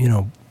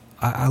 well,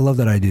 I love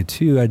that idea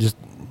too. I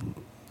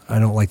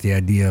don't like the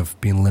idea of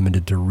being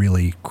limited to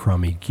really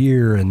crummy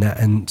gear,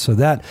 and so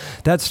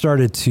that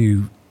started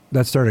to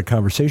started a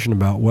conversation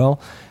about,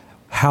 well,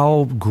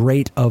 how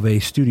great of a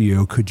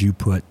studio could you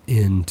put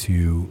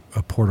into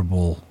a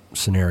portable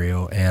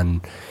scenario?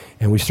 And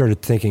we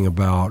started thinking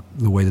about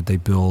the way that they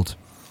build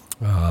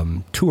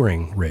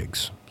touring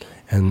rigs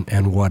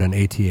and what an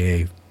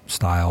ATA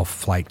style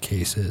flight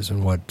case is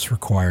and what's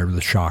required with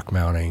the shock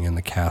mounting and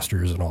the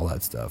casters and all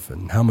that stuff,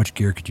 and how much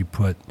gear could you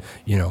put.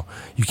 You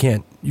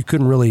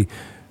couldn't really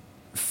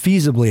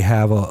feasibly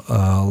have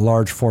a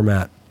large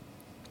format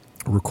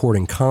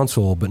recording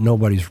console, but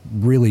nobody's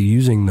really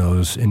using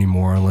those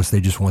anymore unless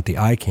they just want the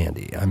eye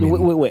candy. I mean,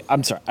 wait.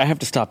 I'm sorry. I have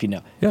to stop you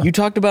now. Yeah. You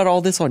talked about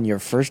all this on your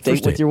first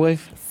date with your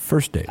wife?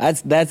 First date.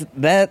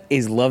 That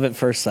is love at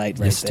first sight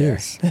right Yes, there. it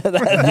is.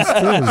 Yes,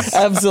 it is.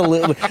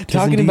 Absolutely.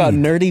 Talking indeed. about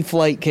nerdy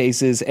flight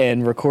cases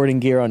and recording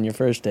gear on your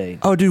first date.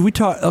 Oh,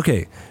 dude,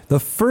 okay, the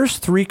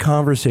first 3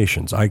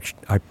 conversations, I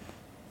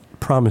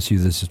promise you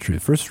this is true.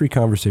 The first 3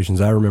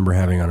 conversations I remember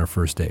having on our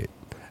first date,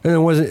 and it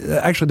wasn't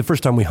actually the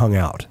first time we hung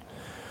out,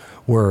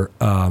 were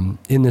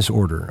in this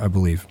order, I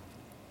believe.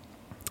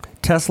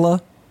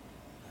 Tesla,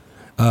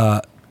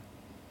 ribbon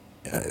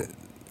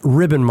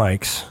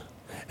mics,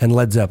 and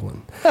Led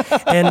Zeppelin.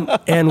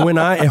 and when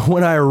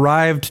I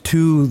arrived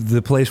to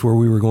the place where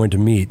we were going to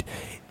meet,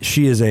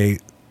 she is a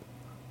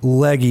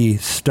leggy,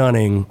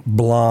 stunning,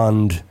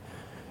 blonde,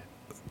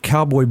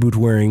 cowboy boot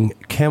wearing,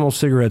 Camel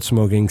cigarette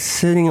smoking,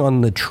 sitting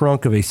on the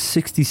trunk of a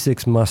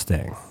 '66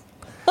 Mustang.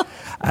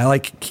 I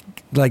like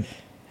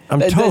I'm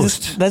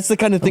toast. That's the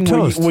kind of thing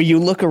where you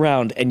look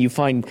around and you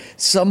find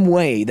some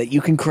way that you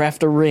can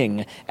craft a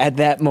ring at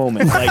that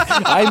moment. Like,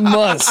 I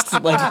must.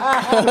 Like,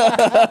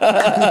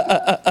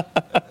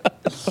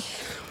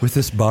 with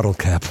this bottle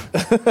cap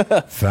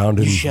found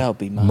in shall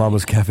be mine.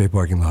 Mama's Cafe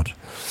parking lot.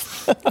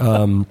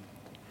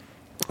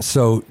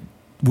 So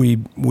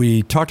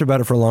we talked about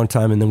it for a long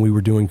time, and then we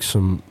were doing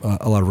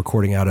a lot of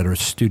recording out at our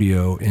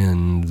studio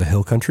in the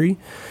Hill Country.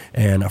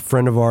 And a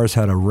friend of ours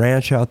had a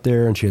ranch out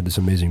there, and she had this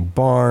amazing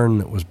barn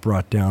that was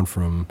brought down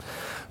from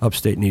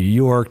upstate New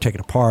York, taken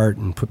apart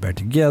and put back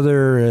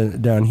together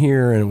down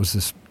here, and it was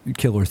this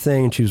killer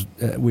thing.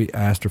 And we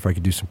asked her if I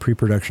could do some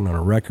pre-production on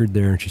a record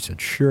there, and she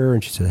said sure.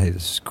 And she said, hey,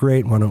 this is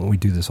great. Why don't we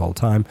do this all the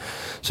time?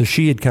 So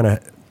she had kind of,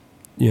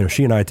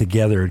 she and I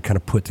together had kind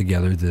of put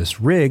together this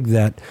rig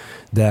that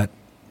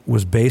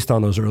was based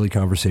on those early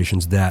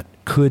conversations that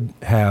could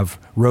have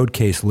road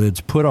case lids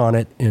put on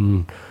it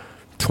in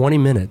 20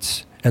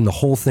 minutes and the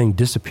whole thing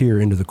disappear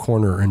into the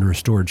corner or into a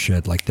storage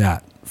shed like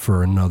that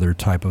for another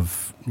type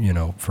of,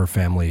 for a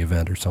family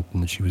event or something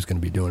that she was going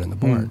to be doing in the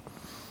barn.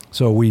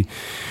 So we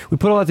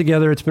put all that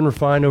together. It's been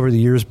refined over the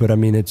years, but I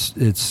mean, it's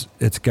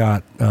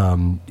got,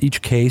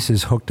 each case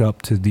is hooked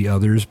up to the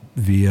others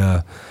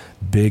via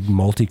big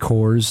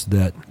multi-cores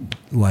that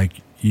like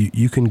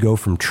you can go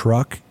from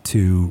truck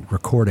to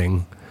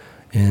recording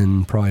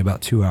in probably about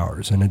 2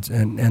 hours.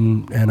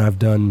 And I've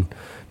done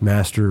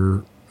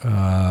master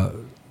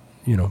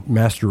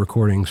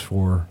recordings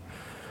for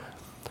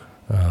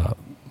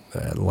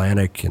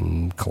Atlantic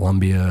and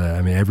Columbia.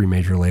 I mean, every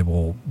major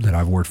label that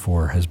I've worked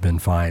for has been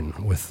fine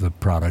with the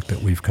product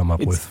that we've come up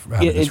with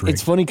out of this rig.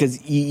 It's funny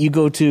because you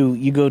go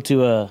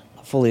to a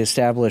fully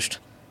established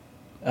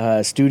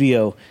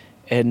studio,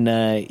 and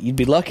you'd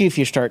be lucky if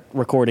you start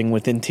recording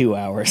within 2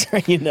 hours. Oh,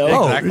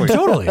 Exactly.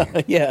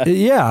 Totally.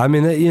 Yeah. I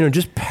mean,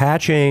 just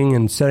patching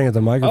and setting up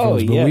the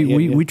microphones. But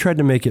we tried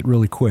to make it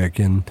really quick,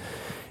 and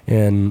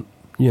we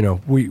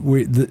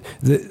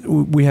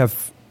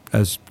have,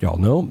 as y'all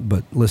know,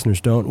 but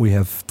listeners don't. We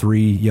have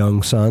 3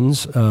 young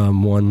sons.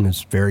 One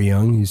is very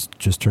young; he's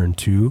just turned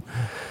 2.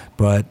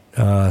 But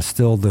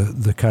still,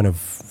 the kind of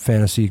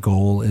fantasy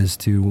goal is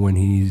to when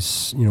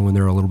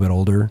they're a little bit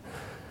older,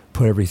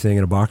 put everything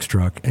in a box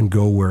truck and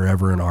go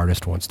wherever an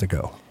artist wants to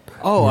go.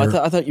 Oh, I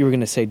thought you were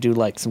going to say do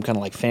like some kind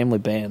of like family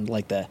band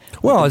like the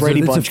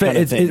Brady Bunch kind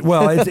of thing.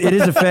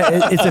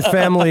 It's a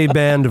family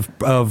band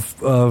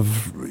of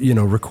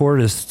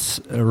recorders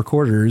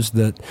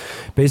that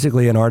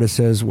basically an artist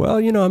says, well,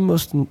 I'm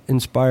most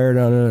inspired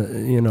on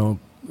a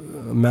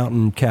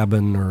mountain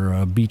cabin or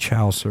a beach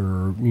house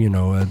or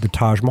the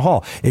Taj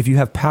Mahal. If you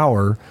have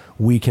power,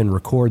 we can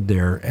record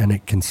there and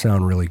it can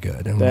sound really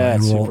good.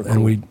 That's super cool.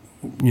 And we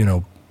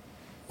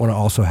want to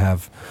also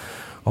have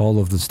all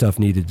of the stuff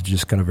needed to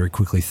just kind of very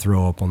quickly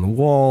throw up on the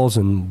walls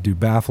and do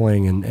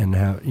baffling and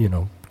have,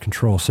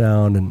 control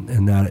sound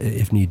and that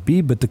if need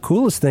be. But the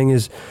coolest thing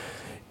is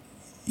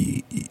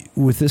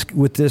with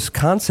this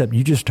concept,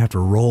 you just have to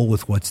roll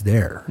with what's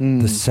there.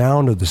 The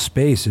sound of the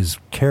space is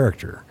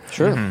character.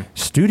 Sure. Mm-hmm.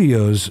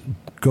 Studios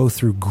go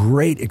through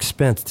great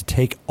expense to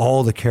take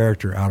all the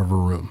character out of a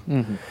room.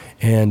 Mm-hmm.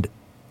 And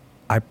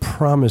I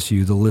promise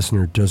you the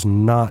listener does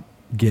not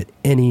get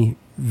any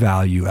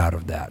value out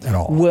of that at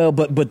all. Well,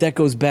 but that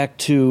goes back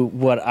to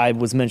what I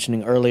was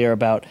mentioning earlier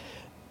about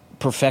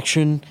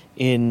perfection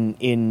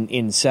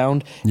in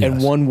sound, Yes.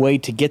 and one way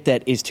to get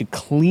that is to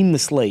clean the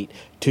slate,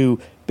 to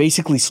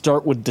basically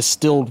start with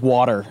distilled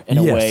water in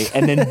a Yes. way,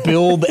 and then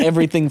build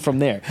everything from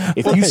there.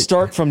 If you Right.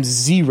 start from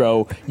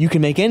zero, you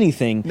can make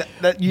anything,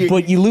 but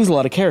you lose a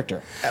lot of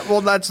character.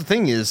 Well, that's the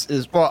thing is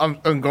well,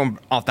 I'm going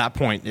off that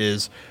point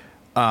is,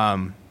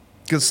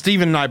 because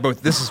Steven and I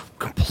both, this is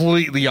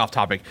completely off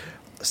topic.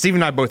 Steven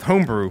and I both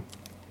homebrew,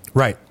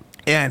 Right.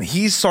 and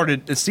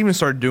Steven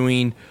started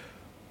doing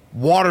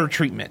water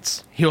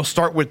treatments. He'll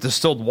start with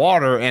distilled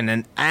water and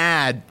then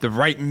add the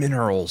right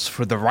minerals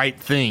for the right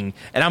thing.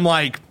 And I'm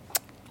like,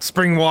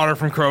 spring water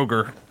from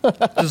Kroger,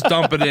 just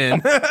dump it in.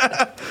 And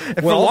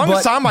for the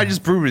longest time, I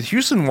just brewed with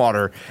Houston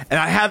water, and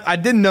I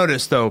did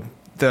notice though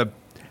the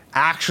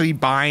actually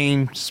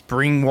buying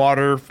spring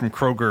water from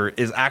Kroger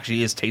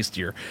is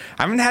tastier.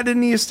 I haven't had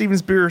any of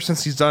Steven's beer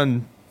since he's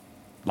done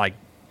like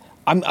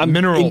I'm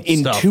mineral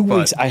in stuff, 2 but-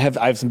 weeks. I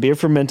have some beer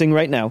fermenting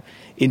right now.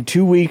 In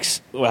 2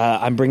 weeks,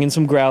 I'm bringing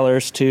some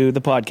growlers to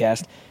the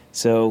podcast,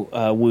 so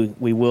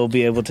we will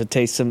be able to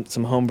taste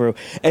some homebrew.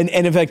 And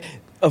in fact,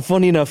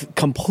 funny enough,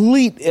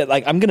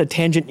 like I'm going to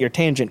tangent your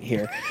tangent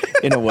here,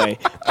 in a way.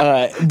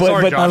 Sorry,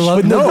 But Josh. I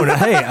love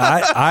Hey,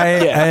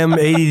 I Yeah. am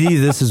ADD.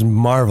 This is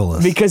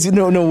marvelous. because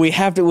no, we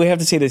have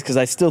to say this because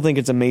I still think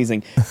it's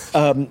amazing.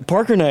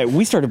 Parker and I,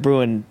 we started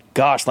brewing.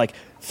 Gosh, like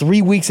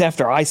 3 weeks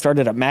after I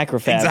started at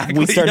Macrofab, Exactly.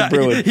 we started Yeah,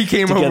 brewing. he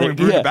came together. over and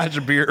brewed Yeah. a batch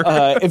of beer.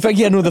 In fact,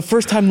 the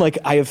first time like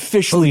I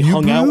officially you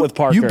hung out brew? with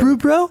Parker. You brew,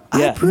 bro?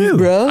 Yeah, I brew.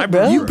 bro. I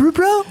brew. You brew,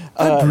 bro?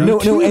 I brew No,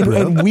 too, bro.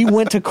 and we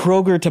went to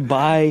Kroger to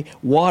buy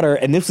water,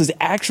 and this was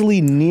actually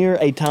near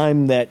a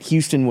time that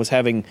Houston was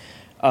having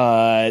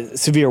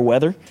severe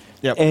weather.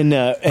 Yep. And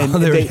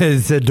They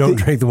said, "Don't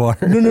drink the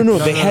water." No.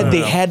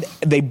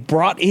 They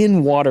brought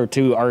in water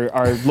to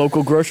our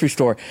local grocery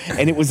store,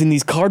 and it was in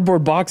these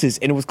cardboard boxes,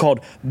 and it was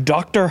called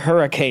Dr.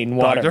 Hurricane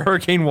water. Dr.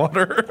 Hurricane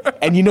water.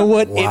 And you know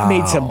what? It Wow.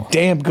 made some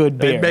damn good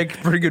beer. makes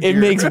pretty good It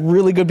beer. makes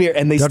really good beer,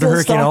 and they Dr. still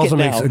Hurricane stock also it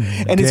makes now.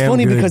 a And it's damn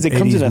funny good because it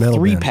comes in 80s a metal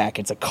 3-pack.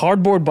 It's a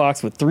cardboard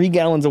box with 3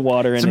 gallons of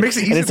water in So it it, makes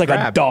it easy and it's to like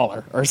grab.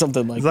 $1 or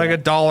something like It's that.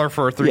 like $1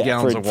 for 3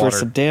 gallons of water. For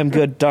some damn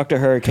good Dr.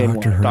 Hurricane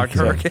Dr. water. Dr.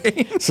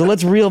 Hurricane. So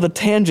let's reel the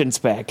tangents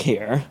back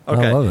here.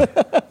 Okay. I love it.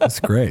 That's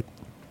great.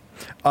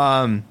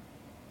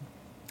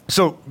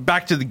 So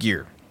back to the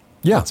gear.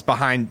 Yeah. It's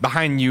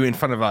behind you in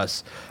front of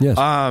us. Yes.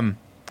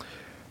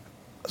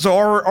 So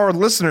our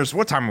listeners,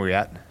 what time are we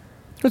at?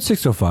 It's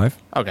 6:05.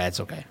 Okay, it's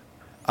okay.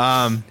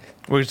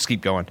 We'll just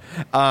keep going.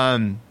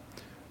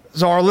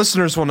 So our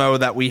listeners will know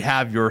that we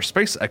have your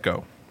Space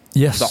Echo,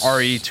 Yes. the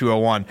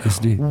RE201. Yes,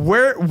 indeed.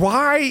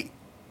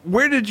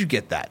 Where did you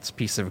get that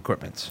piece of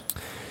equipment?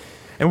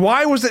 And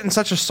why was it in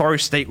such a sorry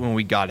state when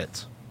we got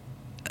it?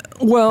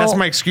 Well, That's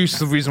my excuse.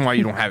 The reason why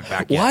you don't have it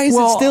back yet. Why is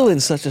Well- it still in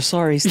such a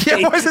sorry state?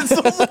 Yeah, why is it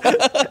still?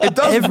 It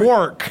does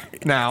work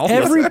now.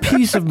 every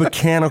piece of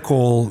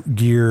mechanical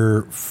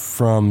gear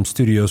from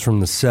studios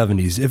from the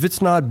 70s, if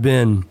it's not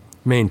been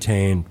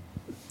maintained,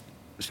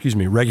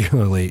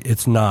 regularly,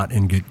 it's not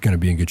going to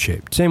be in good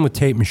shape. Same with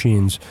tape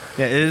machines.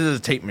 Yeah, it is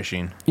a tape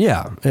machine.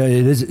 Yeah,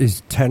 it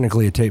is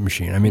technically a tape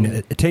machine. I mean,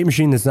 a tape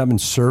machine that's not been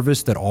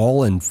serviced at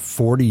all in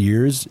 40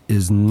 years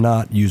is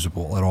not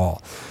usable at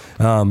all.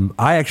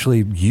 I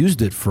actually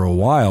used it for a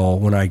while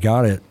when I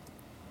got it,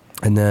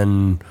 and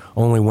then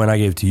only when I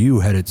gave it to you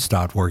had it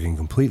stopped working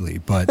completely.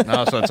 But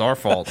Oh, so it's our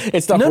fault.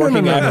 It stopped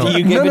working after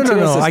you gave it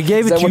to us. I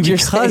gave Is it that to you what you're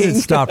because saying?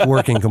 it stopped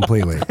working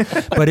completely.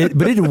 but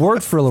it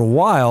worked for a little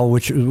while,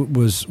 which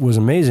was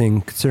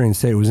amazing considering the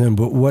state it was in.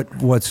 But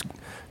what's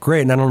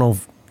great, and I don't know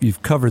if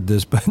you've covered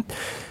this, but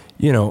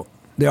the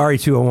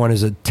RE201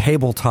 is a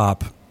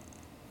tabletop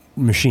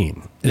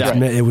machine. Yeah.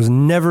 It was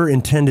never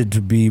intended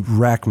to be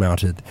rack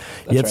mounted.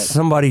 Yet right.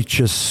 somebody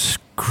just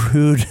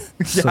screwed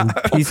some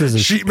pieces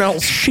of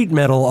sheet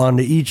metal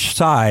onto each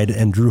side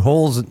and drilled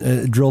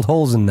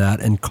holes in that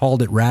and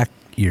called it rack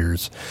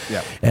ears.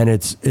 Yeah. And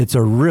it's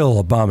a real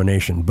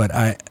abomination. But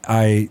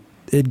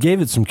it gave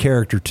it some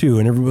character too,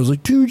 and everybody was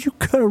like, "Dude, you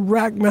got a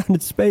rack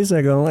mounted Space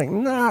Echo." I'm like,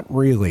 not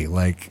really.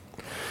 Like,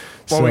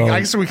 Well, I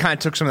guess we kind of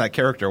took some of that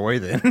character away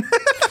then.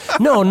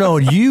 No,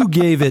 you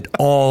gave it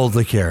all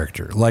the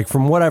character. Like,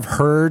 from what I've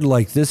heard,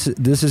 like this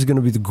is going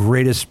to be the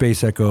greatest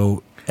Space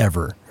Echo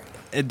ever.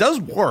 It does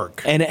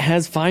work. And it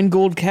has fine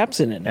gold caps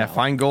in it now. Yeah,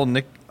 fine gold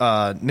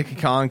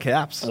Nikon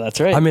caps. That's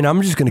right. I mean,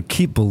 I'm just going to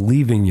keep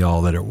believing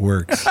y'all that it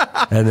works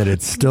and that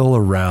it's still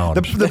around.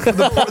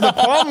 The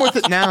problem with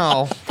it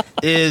now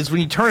is when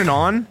you turn it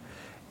on,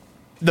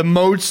 the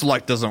mode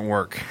select doesn't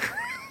work.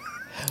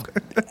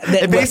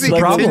 It basically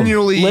problem.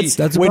 continually.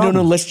 That's a wait, problem.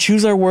 no. Let's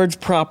choose our words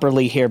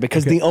properly here,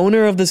 because the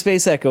owner of the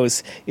Space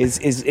Echoes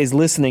is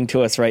listening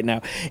to us right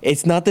now.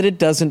 It's not that it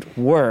doesn't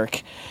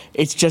work;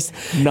 it's just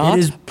not It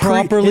is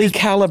properly it is-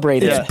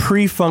 calibrated. It's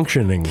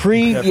pre-functioning. Yes,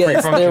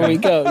 pre-functioning. there we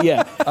go.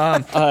 Yeah.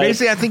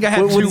 Basically, I think I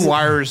have what is two it?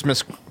 wires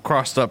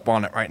crossed up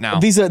on it right now.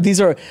 These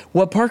are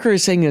what Parker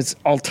is saying is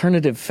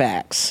alternative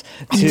facts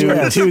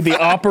to the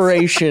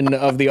operation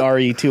of the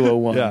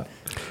RE201. Yeah.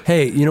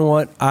 Hey, you know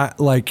what? I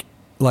like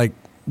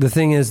the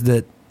thing is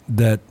that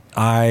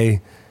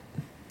I'm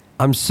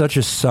I'm such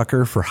a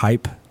sucker for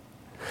hype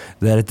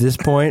that at this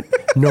point,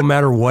 no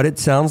matter what it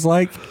sounds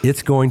like,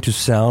 it's going to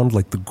sound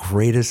like the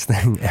greatest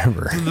thing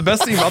ever. The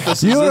best thing about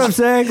this You is know what I'm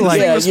saying?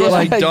 Like, thing was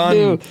supposed to be I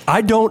done.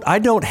 do. I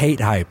don't hate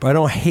hype. I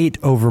don't hate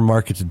over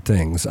marketed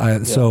things.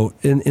 So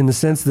in the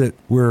sense that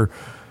we're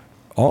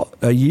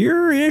a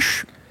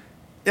year-ish,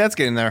 Yeah, it's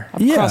getting there.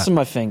 I'm yeah. crossing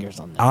my fingers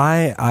on that.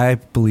 I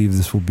believe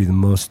this will be the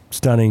most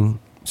stunning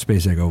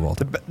Space Echo of all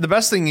time. The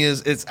best thing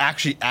is it's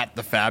actually at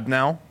the fab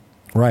now,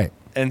 Right.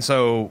 and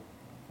so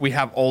we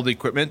have old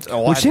equipment.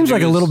 All I Which have to seems do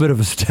like a is- little bit of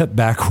a step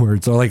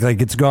backwards. So like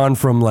it's gone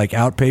from like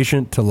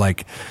outpatient to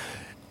like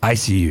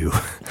ICU.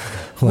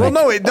 Well, Like,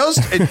 no, it does.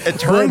 It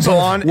turns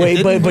on. Wait,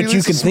 it but you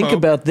releases can think smoke.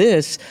 about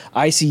this.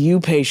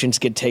 ICU patients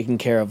get taken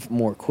care of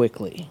more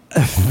quickly.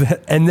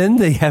 and then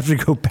they have to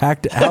go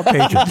back to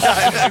outpatient.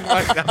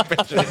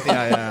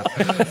 yeah.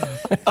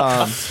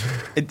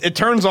 It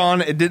turns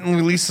on. It didn't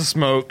release the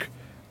smoke.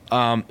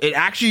 It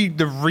actually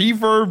the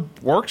reverb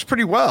works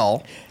pretty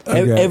well.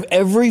 Okay.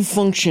 Every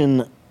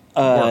function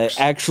Works.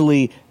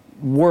 actually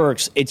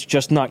works. It's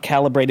just not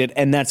calibrated,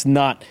 and that's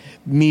not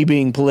me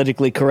being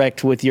politically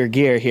correct with your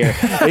gear here.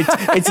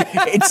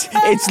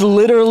 It's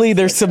literally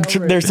there's some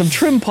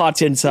trim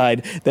pots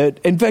inside that.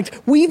 In fact,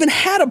 we even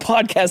had a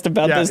podcast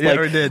about Yeah, this yeah,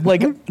 we did.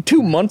 like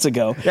 2 months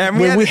ago. Yeah, and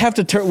where we we had-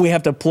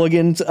 have to plug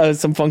in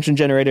some function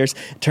generators,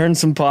 turn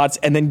some pots,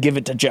 and then give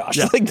it to Josh.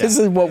 This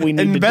is what we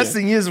need And to the best do.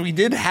 thing is, we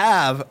did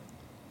have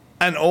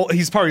an old.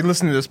 He's probably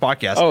listening to this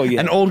podcast. Oh, yeah.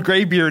 An old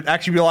graybeard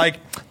actually be like,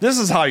 "This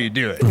is how you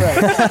do it."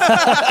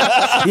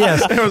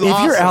 Yes. If was you're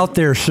awesome. out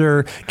there,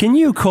 sir, can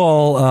you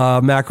call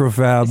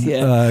Macrofab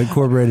Yeah.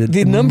 Incorporated?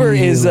 The number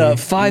is immediately?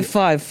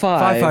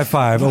 555.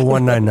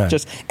 555-0199.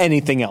 Just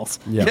anything else.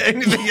 Yeah.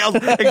 Anything else?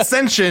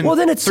 Extension. Well,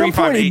 then at some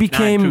point it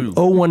became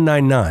 35892.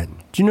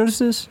 0199. Do you notice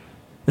this?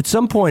 At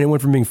some point it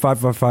went from being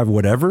 555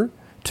 whatever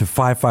to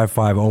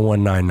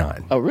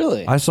 555-0199. Oh,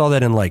 really? I saw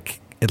that in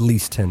like at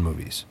least 10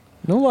 movies.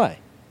 No lie.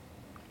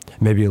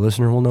 Maybe a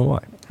listener will know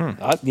why.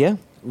 Yeah.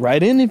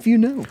 Write in if you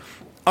know.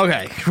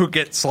 Okay, we'll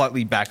get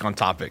slightly back on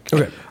topic.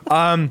 Okay.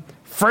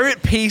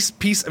 Favorite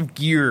piece of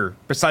gear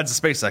besides the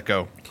Space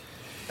Echo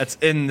that's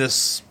in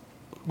this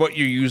what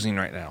you're using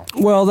right now?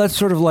 Well, that's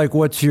sort of like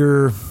what's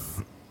your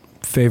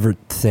favorite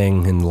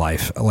thing in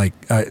life? I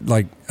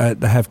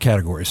have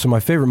categories. So my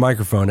favorite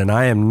microphone, and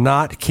I am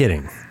not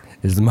kidding,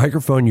 is the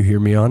microphone you hear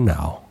me on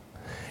now.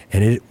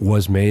 And it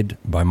was made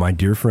by my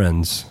dear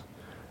friends,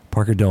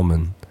 Parker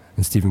Dillman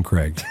and Stephen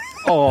Craig.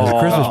 As a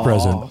Christmas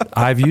present.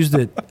 I've used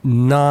it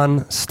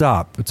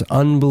non-stop. It's an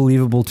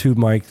unbelievable tube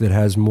mic that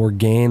has more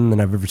gain than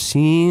I've ever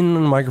seen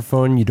on a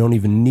microphone. You don't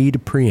even need a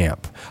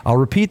preamp. I'll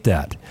repeat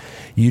that.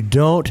 You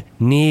don't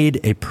need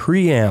a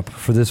preamp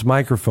for this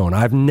microphone.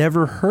 I've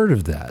never heard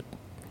of that.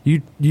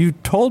 You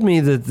told me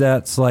that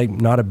that's like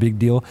not a big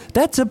deal.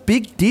 That's a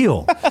big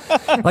deal.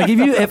 Like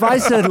if I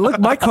said, look,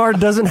 my car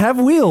doesn't have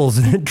wheels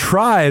and it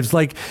drives,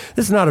 like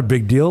it's not a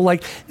big deal.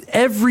 Like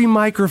every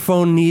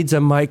microphone needs a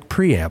mic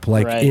preamp.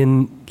 Like Right.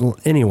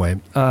 anyway. You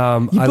put I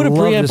a love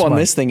preamp this on mic.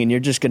 this thing and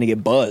you're just going to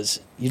get buzz.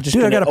 You're just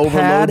Dude, I going got to a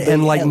overload pad the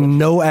and like element.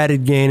 no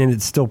added gain, and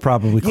it's still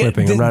probably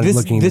clipping. I'm not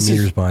looking at the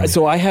meters behind me.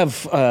 So I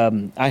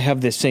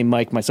have this same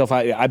mic myself.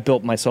 I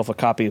built myself a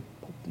copy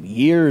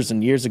years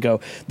and years ago.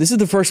 This is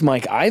the first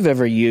mic I've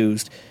ever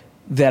used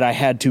that I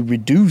had to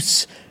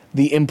reduce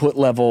the input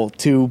level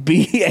to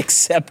be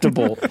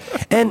acceptable.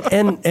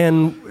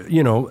 and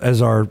you know,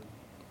 as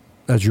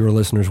your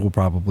listeners will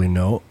probably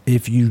know,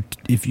 if you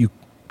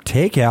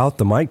take out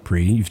the mic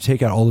pre, you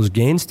take out all those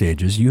gain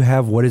stages, you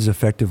have what is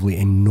effectively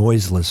a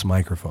noiseless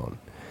microphone.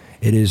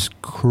 It is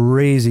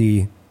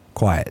crazy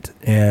quiet,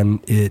 and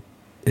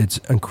it's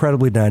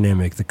incredibly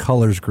dynamic. The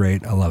color's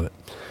great. I love it,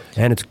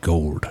 and it's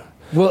gold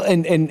Well,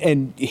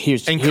 and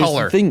here's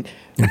color. the thing.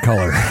 in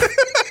color.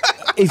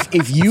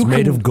 If you It's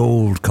made can, of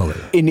gold color.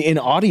 in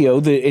audio,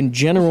 in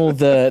general,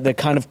 the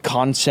kind of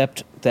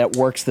concept that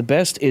works the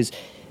best is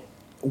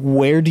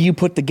where do you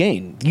put the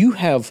gain? You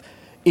have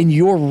in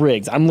your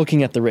rigs. I'm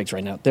looking at the rigs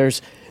right now.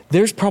 There's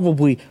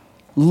probably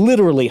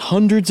literally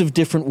hundreds of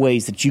different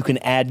ways that you can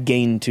add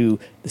gain to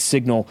the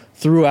signal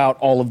throughout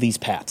all of these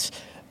paths,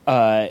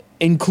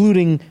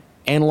 including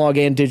analog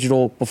and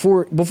digital.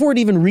 Before it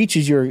even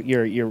reaches your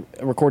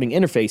recording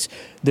interface,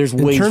 there's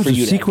In ways terms for of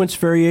you to sequence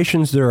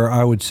variations, there are,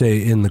 I would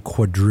say, in the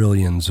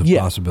quadrillions of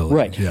possibilities.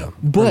 Right. Yeah.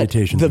 But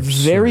Permutations the are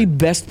very absurd.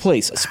 best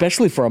place,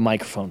 especially for a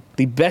microphone,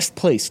 the best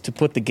place to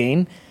put the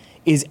gain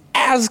is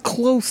as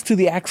close to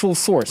the actual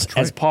source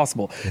as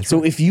possible.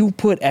 So if you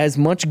put as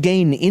much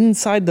gain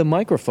inside the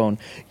microphone,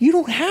 you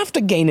don't have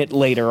to gain it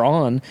later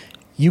on.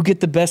 You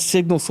get the best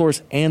signal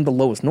source and the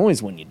lowest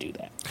noise when you do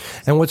that.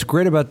 And what's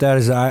great about that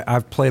is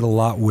I've played a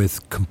lot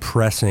with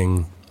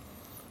compressing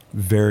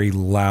very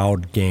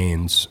loud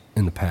gains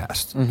in the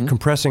past,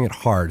 compressing it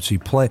hard. So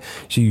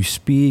you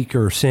speak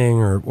or sing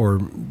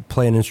or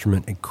play an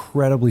instrument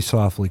incredibly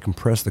softly,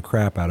 compress the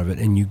crap out of it,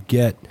 and you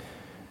get,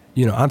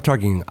 I'm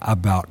talking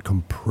about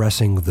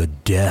compressing the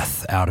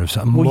death out of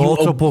something. Well,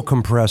 Multiple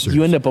compressors.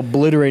 You end up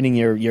obliterating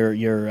your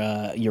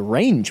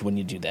range when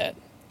you do that.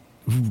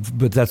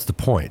 But that's the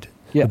point.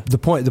 Yeah. The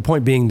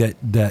point being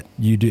that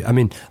you do. I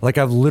mean, like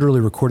I've literally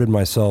recorded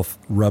myself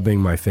rubbing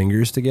my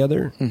fingers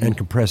together and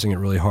compressing it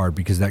really hard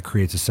because that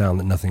creates a sound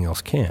that nothing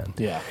else can.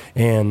 Yeah.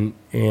 And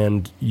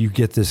you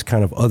get this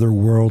kind of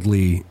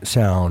otherworldly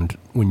sound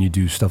when you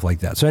do stuff like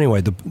that. So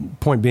anyway, the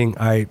point being,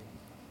 I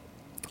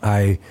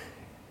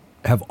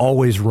have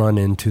always run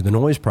into the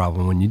noise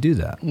problem when you do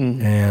that,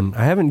 and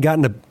I haven't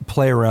gotten to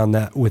play around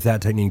with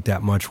that technique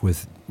that much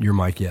with your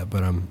mic yet,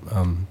 but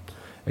I'm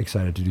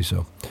excited to do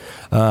so.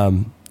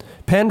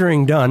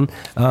 Pandering done.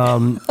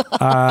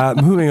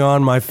 Moving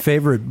on, my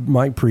favorite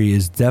mic pre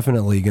is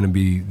definitely going to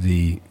be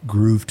the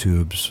Groove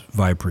Tubes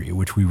Vipre,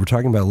 which we were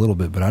talking about a little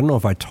bit, but I don't know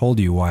if I told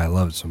you why I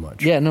love it so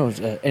much. Yeah, no,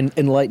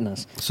 enlighten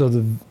us. So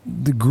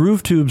the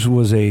Groove Tubes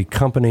was a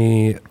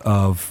company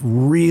of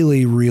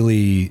really,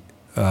 really,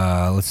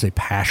 let's say,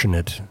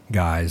 passionate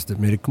guys that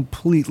made a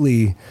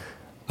completely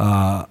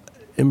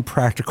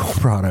impractical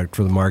product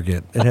for the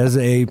market. It has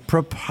a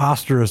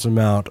preposterous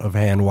amount of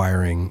hand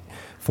wiring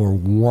for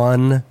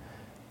one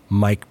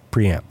mic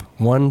preamp,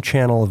 one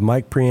channel of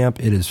mic preamp.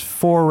 It is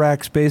 4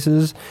 rack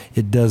spaces.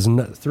 It does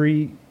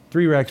three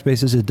rack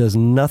spaces. It does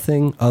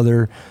nothing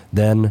other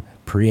than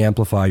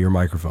preamplify your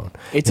microphone.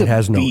 It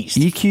has beast.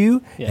 no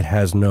EQ. Yeah. It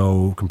has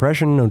no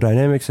compression, no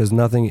dynamics. Has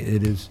nothing.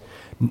 It is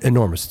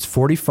enormous. It's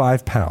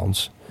 45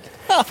 pounds.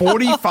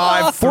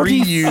 45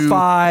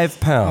 45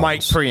 pounds mic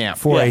preamp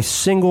for a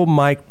single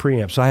mic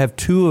preamp. So I have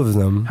 2 of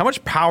them. How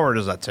much power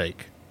does that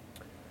take?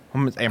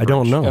 I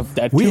don't know.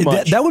 That's too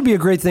much. That would be a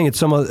great thing at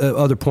some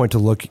other point to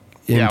look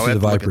into Yeah, we have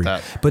the to look at Vipre.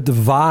 that. But the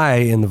Vi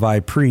in the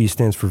Vipre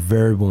stands for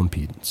variable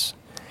impedance.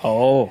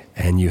 Oh,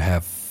 And you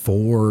have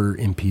 4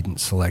 impedance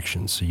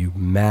selections. So you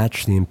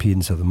match the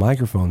impedance of the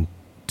microphone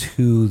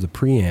to the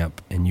preamp,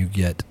 and you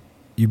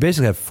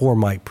basically have 4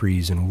 mic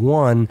pre's in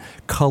one,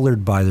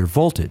 colored by their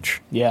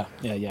voltage. yeah.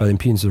 By the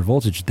impedance of their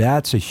voltage.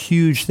 That's a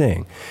huge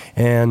thing.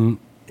 And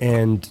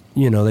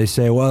they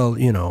say, well,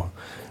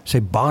 say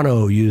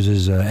Bono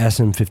uses a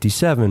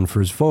SM57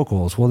 for his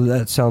vocals. Well,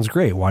 that sounds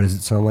great. Why does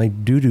it sound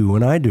like doo-doo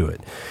when I do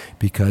it?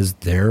 Because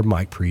their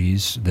mic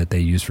pre's that they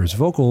use for his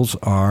vocals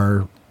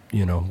are,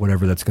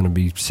 whatever that's going to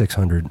be,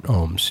 600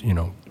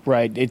 ohms,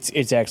 Right.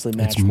 It's actually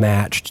matched. It's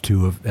matched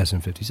to a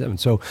SM57.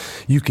 So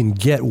you can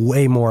get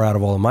way more out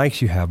of all the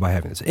mics you have by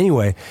having this.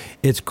 Anyway,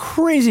 it's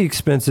crazy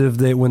expensive.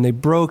 When they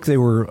broke, they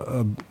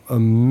were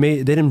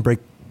they didn't break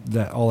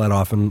all that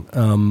often,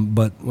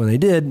 but when they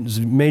did, it was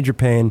a major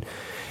pain.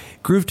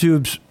 Groove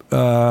Tubes,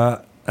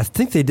 I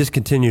think they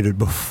discontinued it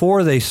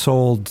before they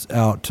sold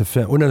out to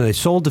Fender. Well, no, they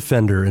sold to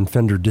Fender, and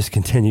Fender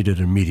discontinued it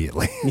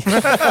immediately.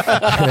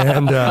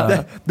 And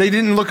They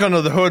didn't look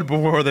under the hood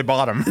before they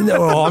bought them.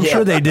 no, I'm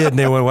sure they did, and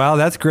they went, "Wow,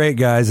 that's great,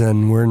 guys,"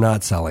 and we're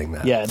not selling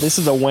that. Yeah, this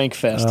is a wank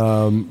fest.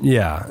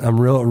 Yeah, I'm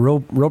real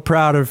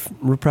proud of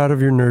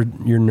your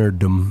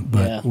nerddom,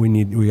 but Yeah.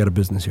 we got a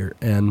business here,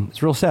 and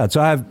it's real sad. So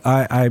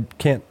I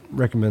can't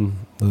recommend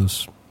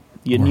those.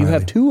 And more you highly.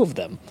 have 2 of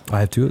them.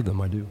 I have 2 of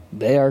them. I do.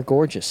 They are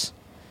gorgeous.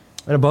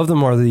 And above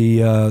them are the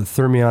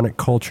Thermionic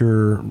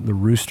Culture, the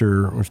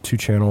Rooster, with 2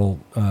 channel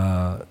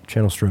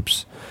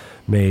strips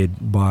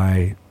made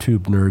by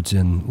tube nerds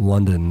in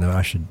London.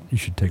 You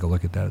should take a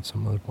look at that at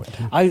some other point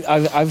too.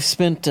 I've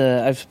spent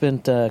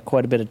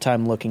quite a bit of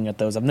time looking at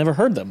those. I've never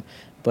heard them,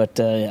 but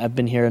I've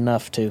been here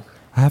enough to.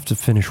 I have to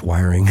finish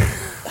wiring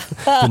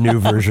the new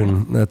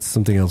version. That's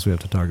something else we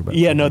have to talk about.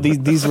 Yeah, no,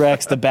 these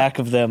racks, the back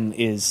of them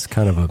is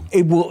kind of a.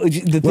 It will. The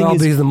thing Well,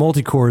 is, because the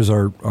multi-cores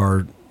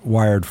are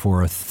wired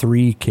for a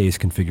 3-case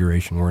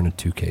configuration. We're in a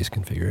 2-case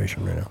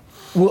configuration right now.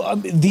 well,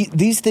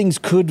 these things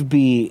could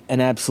be an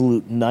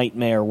absolute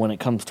nightmare when it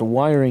comes to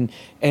wiring,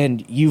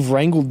 and you've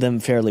wrangled them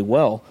fairly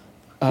well.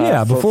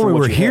 Before we what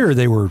were you here, have.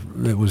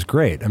 it was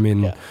great. I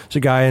mean, Yeah. there's a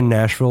guy in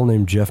Nashville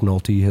named Jeff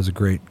Nolte. He has a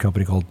great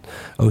company called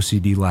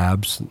OCD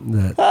Labs,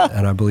 and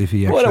I believe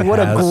he actually What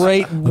a has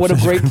great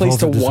place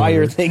to compulsive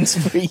wire disorder.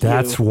 things for you.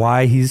 That's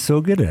why he's so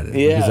good at it.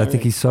 Yeah, because I think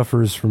right. he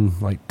suffers from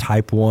like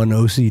type 1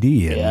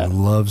 OCD and Yeah.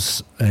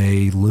 loves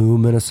a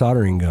loom and a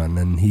soldering gun,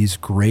 and he's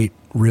great,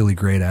 really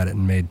great at it,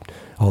 and made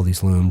all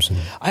these looms. And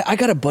I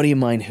got a buddy of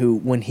mine who,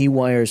 when he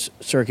wires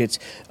circuits,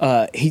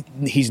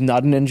 he's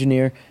not an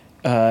engineer.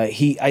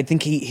 I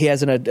think he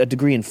has a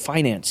degree in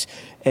finance,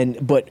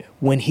 but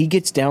when he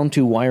gets down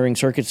to wiring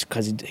circuits,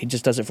 because he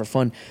just does it for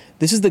fun,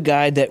 this is the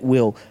guy that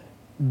will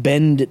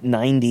bend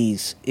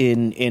 90s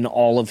in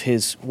all of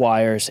his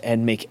wires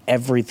and make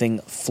everything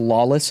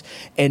flawless.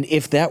 And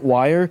if that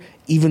wire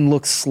even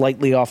looks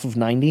slightly off of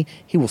 90,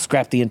 he will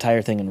scrap the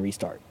entire thing and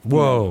restart.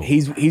 Whoa.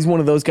 He's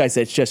one of those guys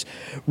that's just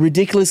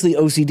ridiculously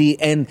OCD,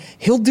 and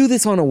he'll do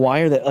this on a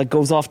wire that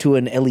goes off to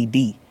an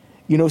LED.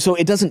 So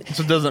it doesn't.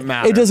 So it doesn't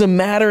matter. It doesn't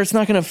matter. It's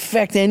not going to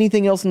affect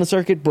anything else in the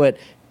circuit, but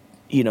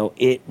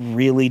it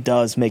really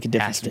does make a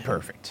difference. Has to be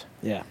perfect.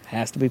 Yeah,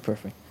 has to be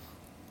perfect.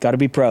 Got to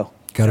be pro.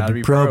 gotta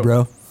be pro,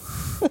 bro.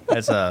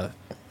 As a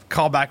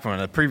callback from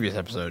the previous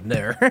episode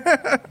there.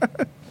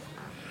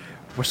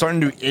 We're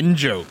starting to do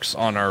in-jokes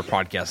on our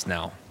podcast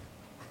now.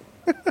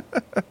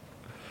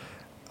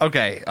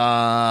 Okay,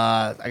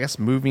 I guess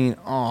moving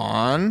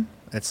on.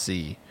 Let's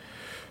see.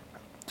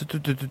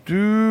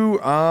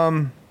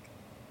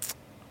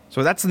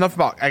 So that's enough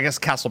about, I guess,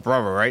 Castle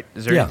Bravo, right?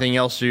 Is there Yeah. anything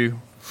else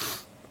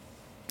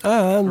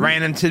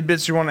random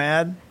tidbits you want to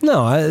add?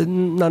 No,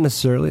 not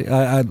necessarily.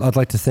 I'd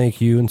like to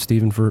thank you and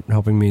Stephen for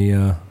helping me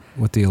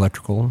with the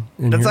electrical.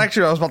 That's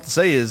actually what I was about to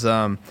say is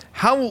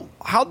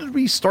how did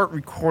we start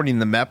recording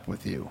the MEP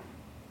with you?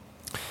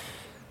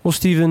 Well,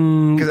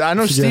 Stephen... Because I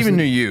know suggested- Stephen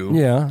knew you.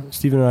 Yeah,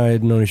 Stephen and I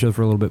had known each other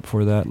for a little bit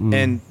before that.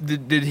 And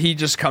did he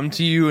just come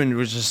to you and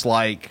was just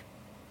like...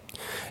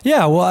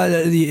 Yeah,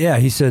 well,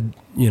 he said,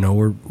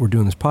 we're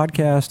doing this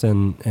podcast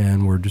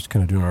and we're just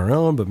kind of doing our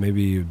own, but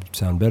maybe it would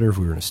sound better if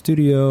we were in a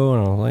studio.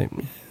 And I was like,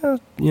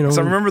 yeah,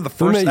 So I remember the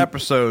first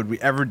episode we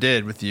ever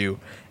did with you,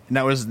 and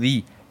that was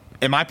in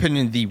my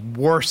opinion, the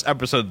worst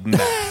episode in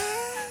that.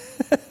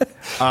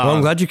 Well,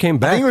 I'm glad you came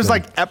back. I think it was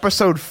then. like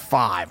episode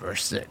 5 or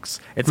 6.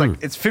 It's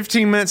like it's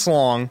 15 minutes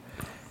long,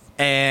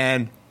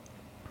 and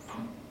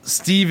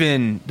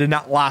Steven did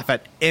not laugh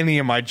at any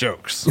of my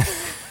jokes.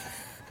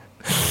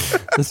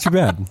 That's too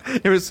bad.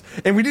 It was,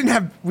 and we didn't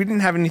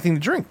have anything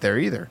to drink there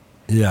either.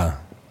 Yeah.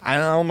 I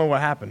don't know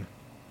what happened.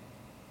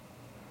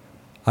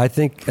 I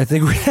think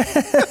we.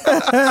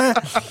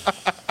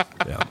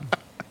 Yeah.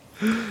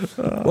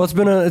 Well,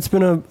 it's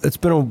been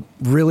a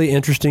really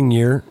interesting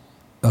year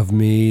of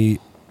me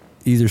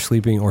either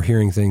sleeping or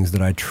hearing things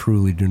that I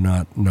truly do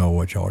not know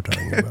what y'all are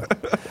talking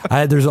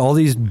about. There's all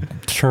these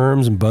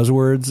terms and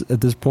buzzwords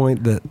at this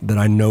point that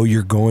I know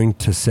you're going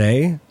to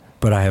say,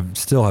 but I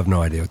still have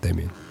no idea what they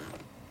mean.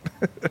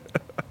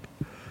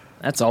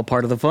 That's all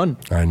part of the fun.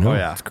 I know. Oh,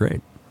 yeah. It's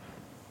great.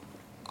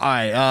 All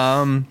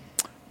right.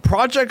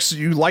 Projects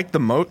you like the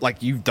most,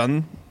 like you've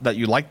done that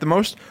you like the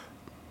most,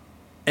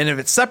 and if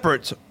it's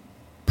separate,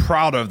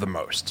 proud of the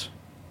most.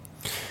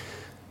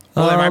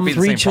 Well, they might be the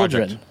 3 same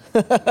children.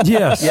 project.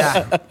 Yes.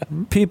 Yeah.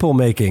 People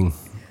making.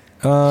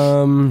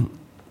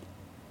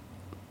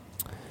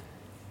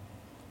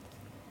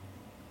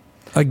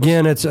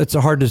 Again, it's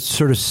hard to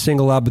sort of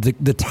single out, but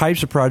the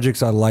types of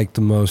projects I like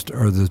the most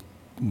are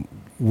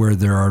where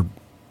there are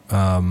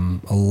a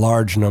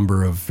large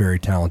number of very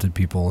talented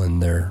people in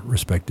their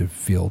respective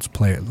fields.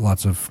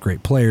 Lots of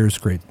great players,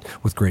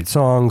 with great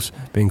songs,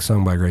 being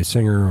sung by a great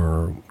singer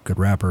or good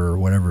rapper or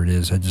whatever it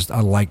is.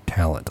 I like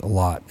talent a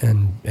lot,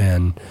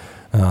 and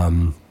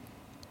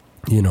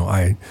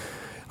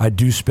I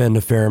do spend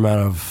a fair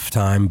amount of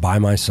time by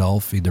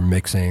myself, either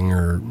mixing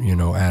or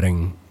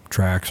adding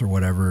tracks or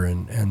whatever,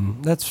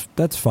 and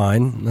that's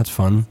fine. That's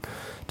fun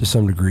to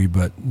some degree,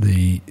 but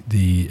the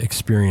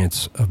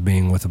experience of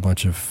being with a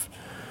bunch of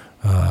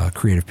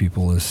creative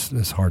people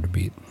is hard to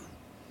beat.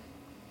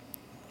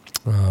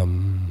 I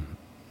don't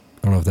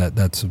know if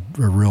that's a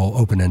real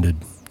open-ended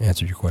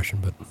answer to your question,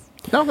 but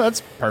No,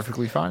 that's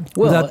perfectly fine.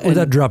 Well,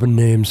 without dropping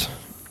names.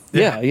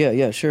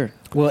 Yeah, sure.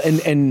 Well,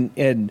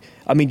 and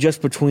I mean,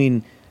 just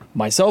between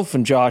myself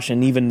and Josh,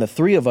 and even the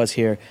 3 of us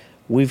here,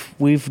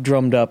 we've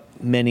drummed up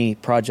many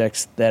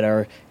projects that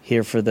are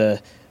here for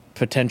the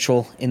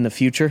potential in the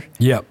future.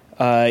 Yep.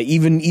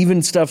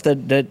 Even stuff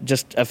that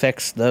just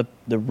affects the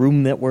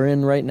room that we're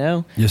in right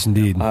now. Yes,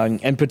 indeed.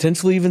 And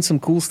potentially even some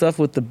cool stuff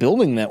with the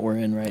building that we're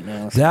in right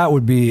now. That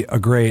would be a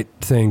great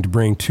thing to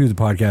bring to the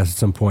podcast at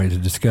some point to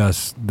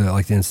discuss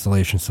the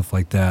installation, stuff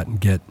like that, and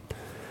get,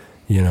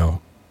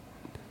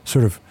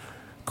 sort of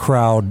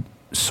crowd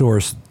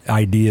sourced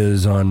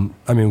ideas on.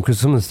 I mean, because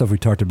some of the stuff we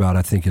talked about,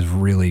 I think, is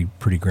really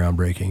pretty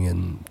groundbreaking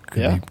and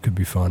could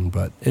be fun.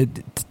 But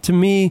to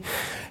me,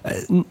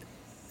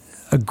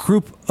 a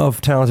group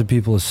of talented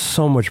people is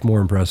so much more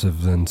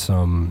impressive than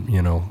some,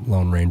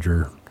 Lone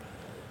Ranger.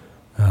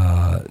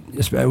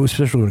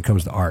 Especially when it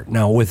comes to art.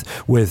 Now,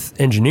 with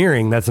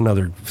engineering, that's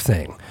another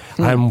thing.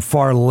 I'm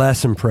far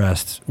less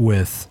impressed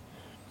with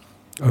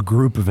a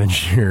group of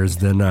engineers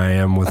than I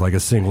am with a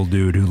single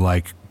dude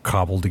who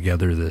cobbled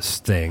together this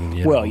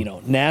thing. Well,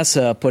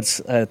 NASA puts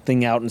a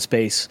thing out in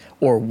space,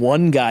 or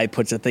one guy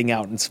puts a thing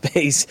out in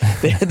space.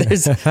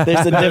 There's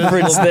a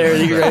difference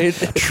there, right?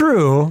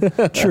 True.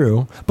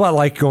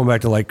 But going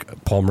back to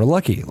Palmer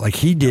Luckey,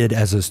 he did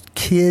as a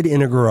kid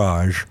in a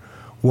garage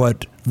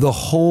what the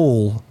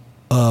whole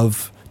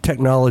of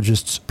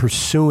technologists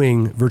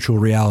pursuing virtual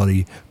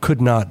reality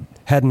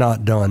had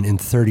not done in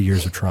 30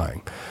 years of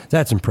trying.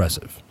 That's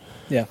impressive.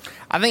 Yeah.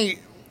 I think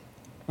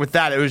with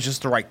that, it was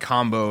just the right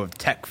combo of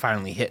tech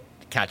finally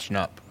catching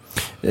up.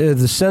 The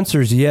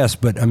sensors, yes,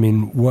 but I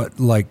mean, what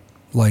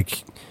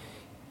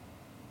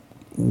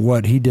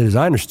he did, as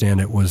I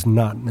understand it, was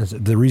not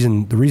the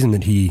reason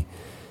that he.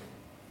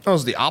 That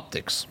was the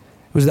optics.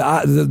 Was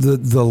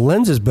the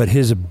lenses, but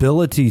his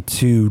ability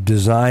to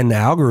design the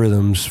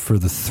algorithms for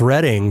the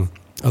threading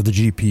of the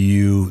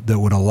GPU that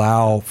would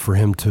allow for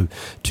him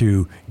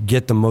to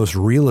get the most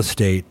real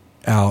estate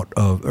out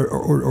of,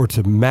 or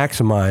to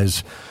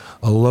maximize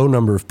a low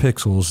number of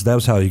pixels. That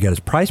was how he got his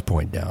price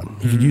point down.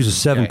 He could use a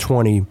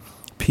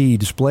 720p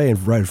display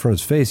right in front of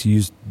his face. He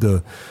used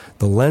the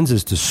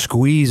lenses to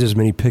squeeze as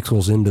many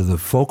pixels into the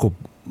focal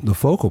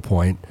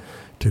point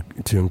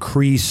to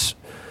increase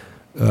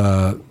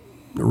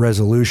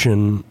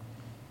resolution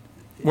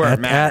Where it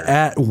matters.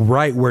 at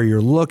right where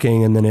you're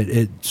looking, and then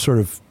it sort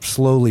of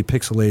slowly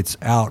pixelates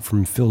out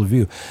from field of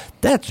view.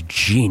 That's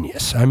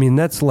genius. I mean,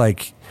 that's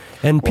like,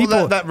 and Well,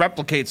 people that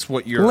replicates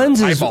what your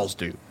lenses- eyeballs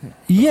do.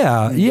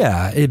 Yeah.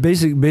 It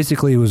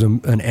basically was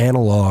an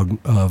analog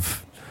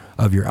of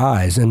your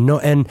eyes,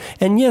 and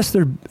yes,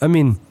 there. I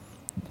mean,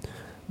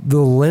 the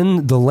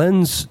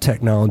lens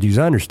technology, as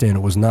I understand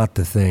it, was not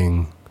the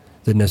thing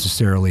that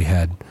necessarily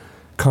had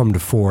come to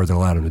fore that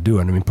allowed them to do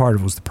it. I mean, part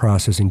of it was the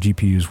processing.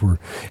 GPUs were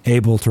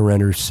able to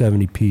render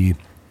 70p,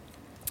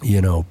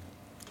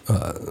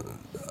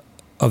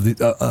 of the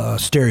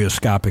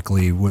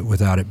stereoscopically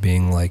without it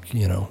being like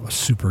a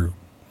super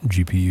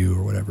GPU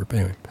or whatever. But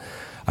anyway,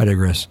 I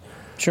digress.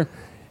 Sure.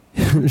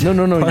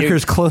 No.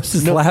 Parker's closed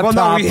his laptop.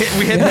 Well, no,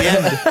 we hit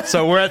the end,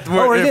 so we're at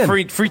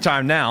in. free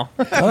time now.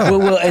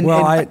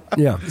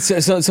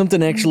 So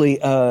something actually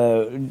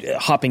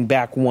hopping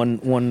back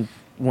one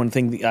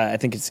thing I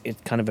think it's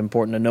kind of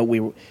important to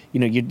note.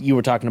 You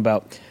were talking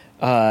about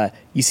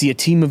you see a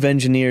team of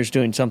engineers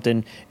doing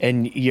something,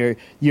 and you're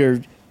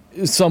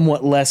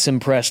somewhat less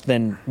impressed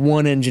than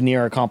one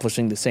engineer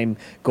accomplishing the same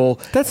goal.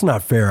 That's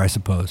not fair, I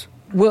suppose.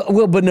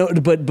 Well, but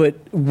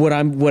what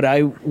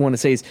I want to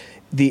say is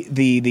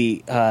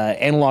the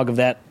analog of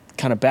that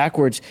kind of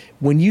backwards.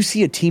 When you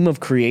see a team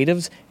of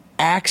creatives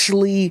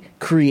actually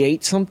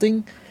create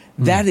something,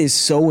 that is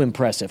so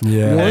impressive.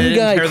 Yeah. One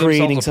guy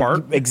creating something.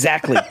 something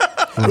exactly.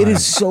 It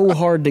is so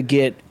hard to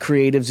get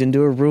creatives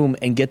into a room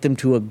and get them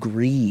to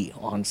agree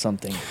on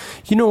something.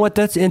 You know what?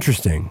 That's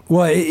interesting.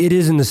 Well, it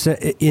is in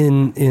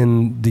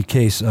the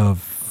case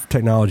of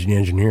technology and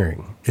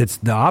engineering. It's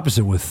the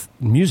opposite with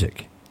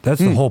music. That's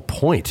the whole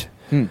point.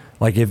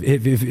 Like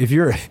if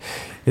you're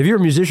a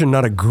musician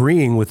not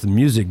agreeing with the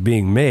music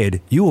being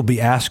made, you will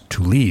be asked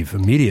to leave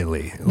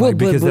immediately.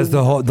 Because that's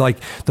the whole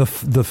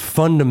the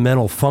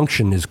fundamental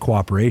function is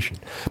cooperation.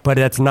 But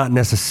that's not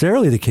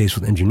necessarily the case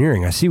with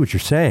engineering. I see what you're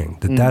saying.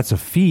 That's a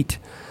feat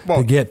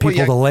to get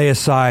people to lay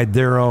aside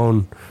their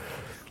own.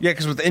 Yeah,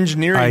 because with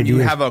engineering, ideas.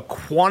 you have a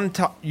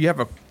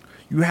quantitative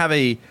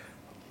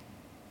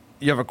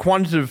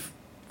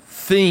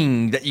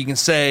thing that you can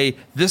say,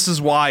 this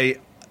is why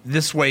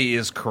this way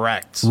is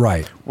correct.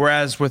 Right.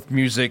 Whereas with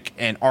music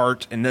and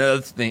art and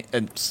other thing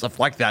and stuff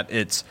like that,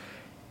 it's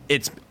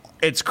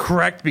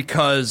correct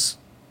because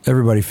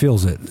Everybody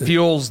feels it.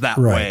 feels that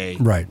way.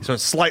 Right. So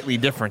it's slightly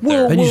different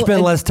Well, there. And you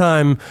spend less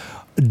time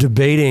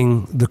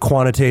debating the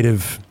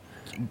quantitative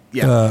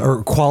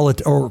or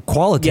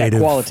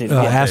qualitative,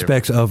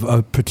 aspects of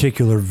a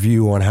particular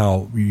view on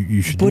how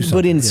you should do something.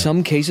 But in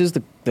some cases,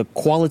 the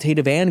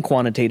qualitative and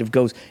quantitative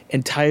goes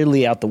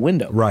entirely out the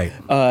window. Right.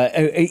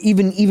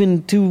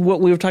 Even to what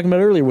we were talking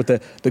about earlier with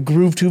the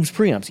Groove Tubes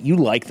preamps. You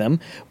like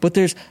them, but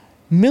there's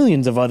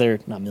millions of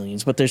other, not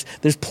millions, but there's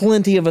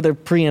plenty of other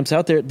preamps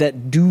out there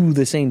that do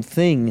the same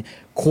thing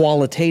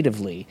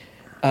qualitatively.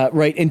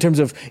 Right, in terms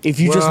of if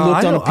you just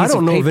looked on a piece of paper. I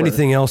don't know of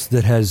anything else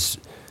that has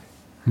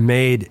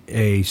made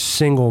a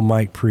single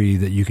mic pre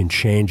that you can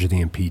change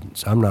the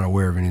impedance. I'm not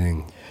aware of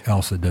anything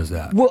else that does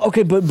that. Well,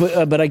 okay,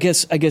 but I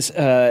guess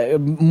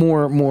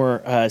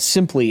more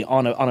simply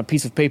on a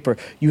piece of paper,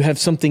 you have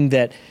something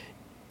that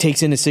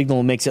takes in a signal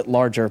and makes it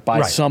larger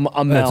by some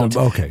amount.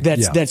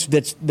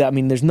 That's I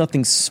mean, there's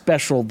nothing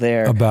special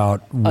there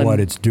about what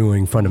it's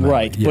doing fundamentally.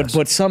 Right, yes.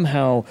 but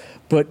somehow,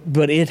 but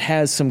it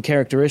has some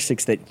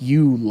characteristics that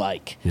you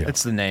like. Yeah.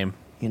 It's the name.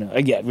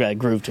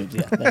 Groove Tubes.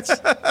 Yeah,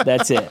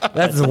 that's it.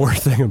 That's the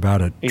worst thing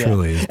about it. Yeah.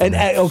 Truly. Is And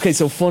okay,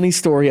 so funny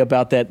story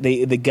about that.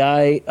 The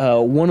guy,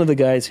 one of the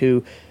guys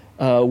who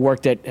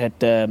worked at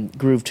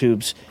Groove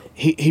Tubes,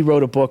 he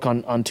wrote a book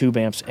on tube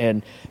amps,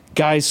 and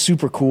guy's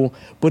super cool.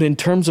 But in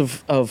terms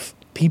of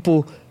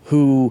people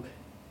who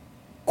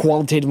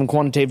qualitative and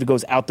quantitative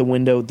goes out the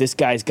window, this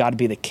guy's got to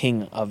be the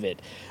king of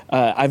it.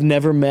 I've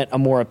never met a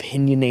more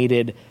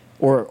opinionated.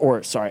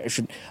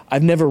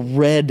 I've never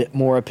read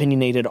more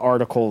opinionated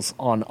articles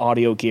on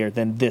audio gear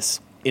than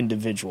this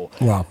individual.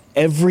 Wow.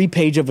 Every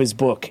page of his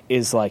book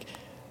is like,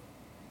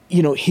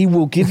 he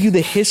will give you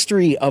the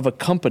history of a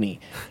company.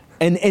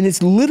 And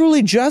it's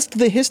literally just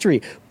the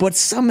history, but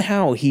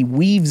somehow he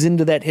weaves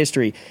into that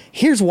history.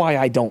 Here's why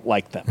I don't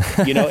like them,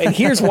 and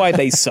here's why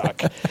they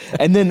suck.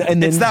 And then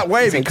It's that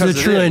way because He's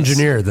a true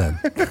engineer then.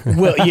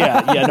 Well,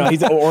 no,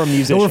 he's or a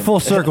musician. We're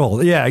full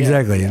circle. Yeah,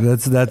 exactly. Yeah.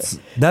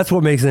 That's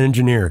what makes an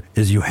engineer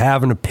is you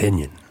have an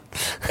opinion.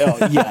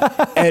 Oh,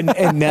 yeah,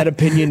 and that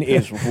opinion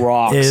is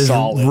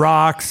solid.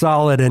 Rock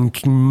solid and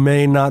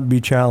may not be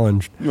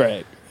challenged.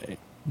 Right.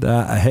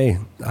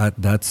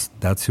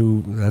 That's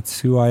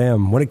who I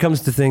am when it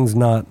comes to things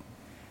not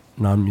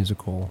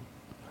non-musical.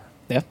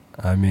 Yeah.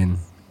 I mean,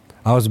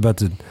 I was about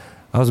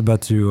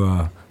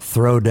to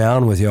throw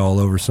down with y'all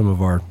over some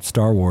of our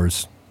Star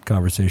Wars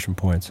conversation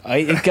points.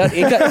 It got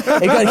heated at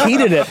points.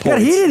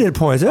 Got heated at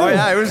points. Oh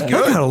yeah, it was good.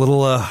 I got a little.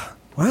 Wow,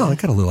 I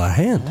got a little out of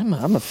hand.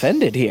 I'm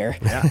offended here.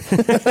 Yeah.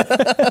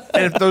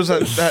 And if those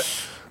that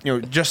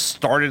just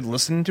started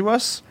listening to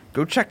us,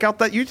 go check out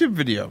that YouTube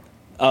video.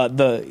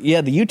 the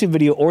YouTube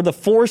video or the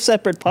 4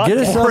 separate podcasts. Get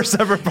us, Four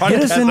separate get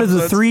us podcast into the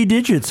episodes. 3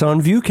 digits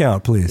on view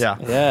count, please. Yeah.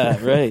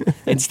 Yeah, right.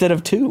 Instead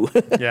of 2.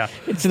 Yeah.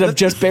 Instead of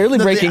just barely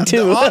breaking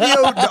 2.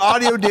 The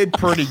audio did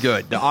pretty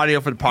good. The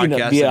audio for the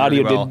podcast the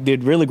audio did really well.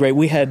 did really great.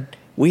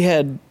 We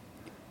had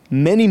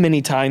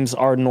many times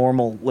our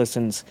normal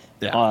listens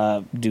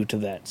due to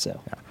that. So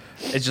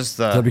It's just Is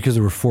that because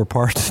there were 4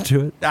 parts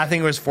to it? I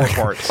think it was 4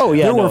 parts. oh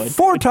yeah, there no, were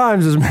 4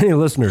 times as many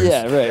listeners.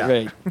 yeah, right, Yeah.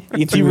 right.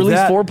 If So you with release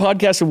that- 4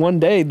 podcasts in one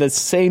day, the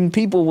same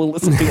people will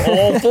listen to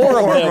all 4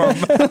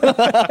 of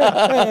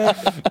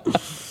them.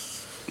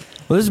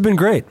 Well, this has been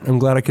great. I'm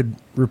glad I could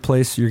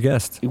replace your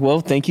guest. Well,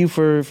 thank you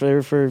for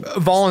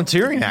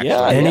Volunteering, actually.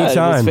 yeah,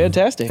 Anytime. it was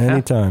fantastic.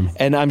 Anytime.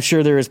 And I'm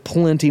sure there is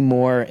plenty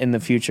more in the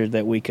future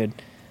that we could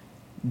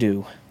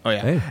do. Oh,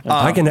 yeah. Hey,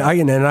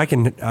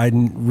 I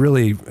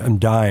really am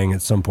dying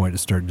at some point to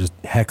start just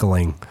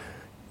heckling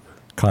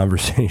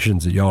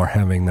conversations that y'all are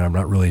having that I'm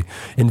not really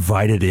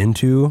invited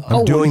into.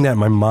 I'm doing that in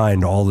my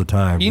mind all the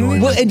time. You going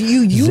need- Well, and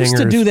you used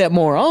to zingers. do that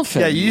more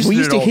often. Yeah, you used we to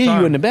used do it to all the hear you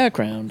time. in the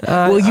background.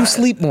 Well, you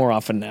sleep more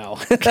often now.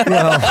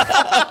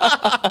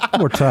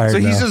 We're tired So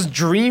he's now. just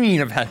dreaming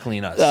of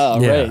heckling us. Oh,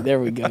 Yeah. right. There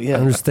we go. Yeah.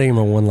 I'm just thinking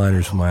about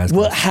one-liners from my eyes.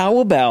 Well, how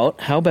about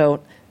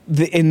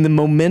in the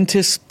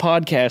momentous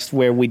podcast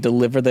where we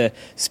deliver the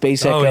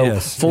Space Oh, Echo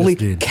yes. fully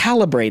Yes, indeed.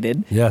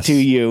 calibrated Yes. to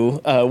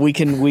you, we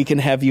can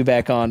have you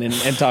back on and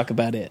talk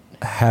about it.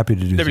 Happy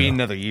to do There'll be so.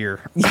 another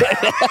year.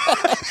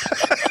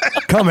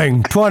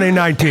 Coming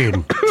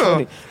 2019.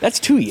 That's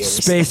 2 years.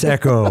 Space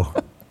Echo.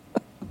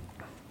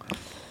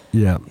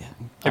 Yeah. It'll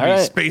All be right.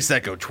 Space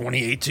Echo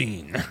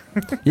 2018.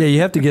 Yeah, you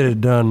have to get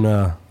it done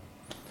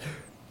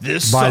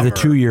This by summer. the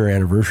 2-year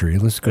anniversary.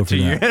 Let's go for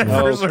 2-year that.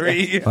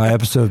 anniversary. By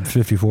episode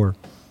 54.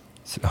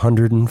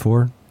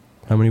 104?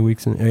 How many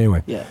weeks?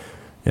 Anyway. Yeah.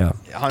 Yeah.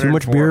 Too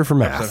much 104, beer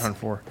for episode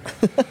math. 104.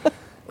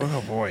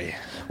 Oh, boy.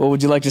 Well,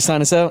 would you like to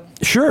sign us out?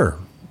 Sure.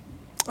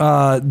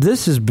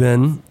 This has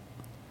been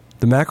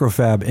the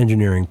Macrofab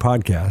Engineering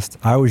Podcast.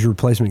 I was your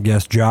replacement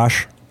guest,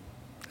 Josh.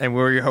 And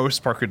we're your hosts,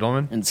 Parker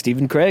Dillman. And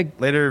Stephen Craig,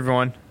 Later,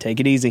 everyone. take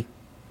it easy.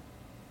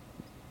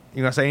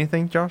 You going to say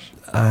anything, Josh?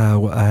 I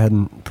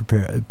hadn't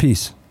prepared.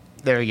 Peace.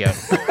 There you go.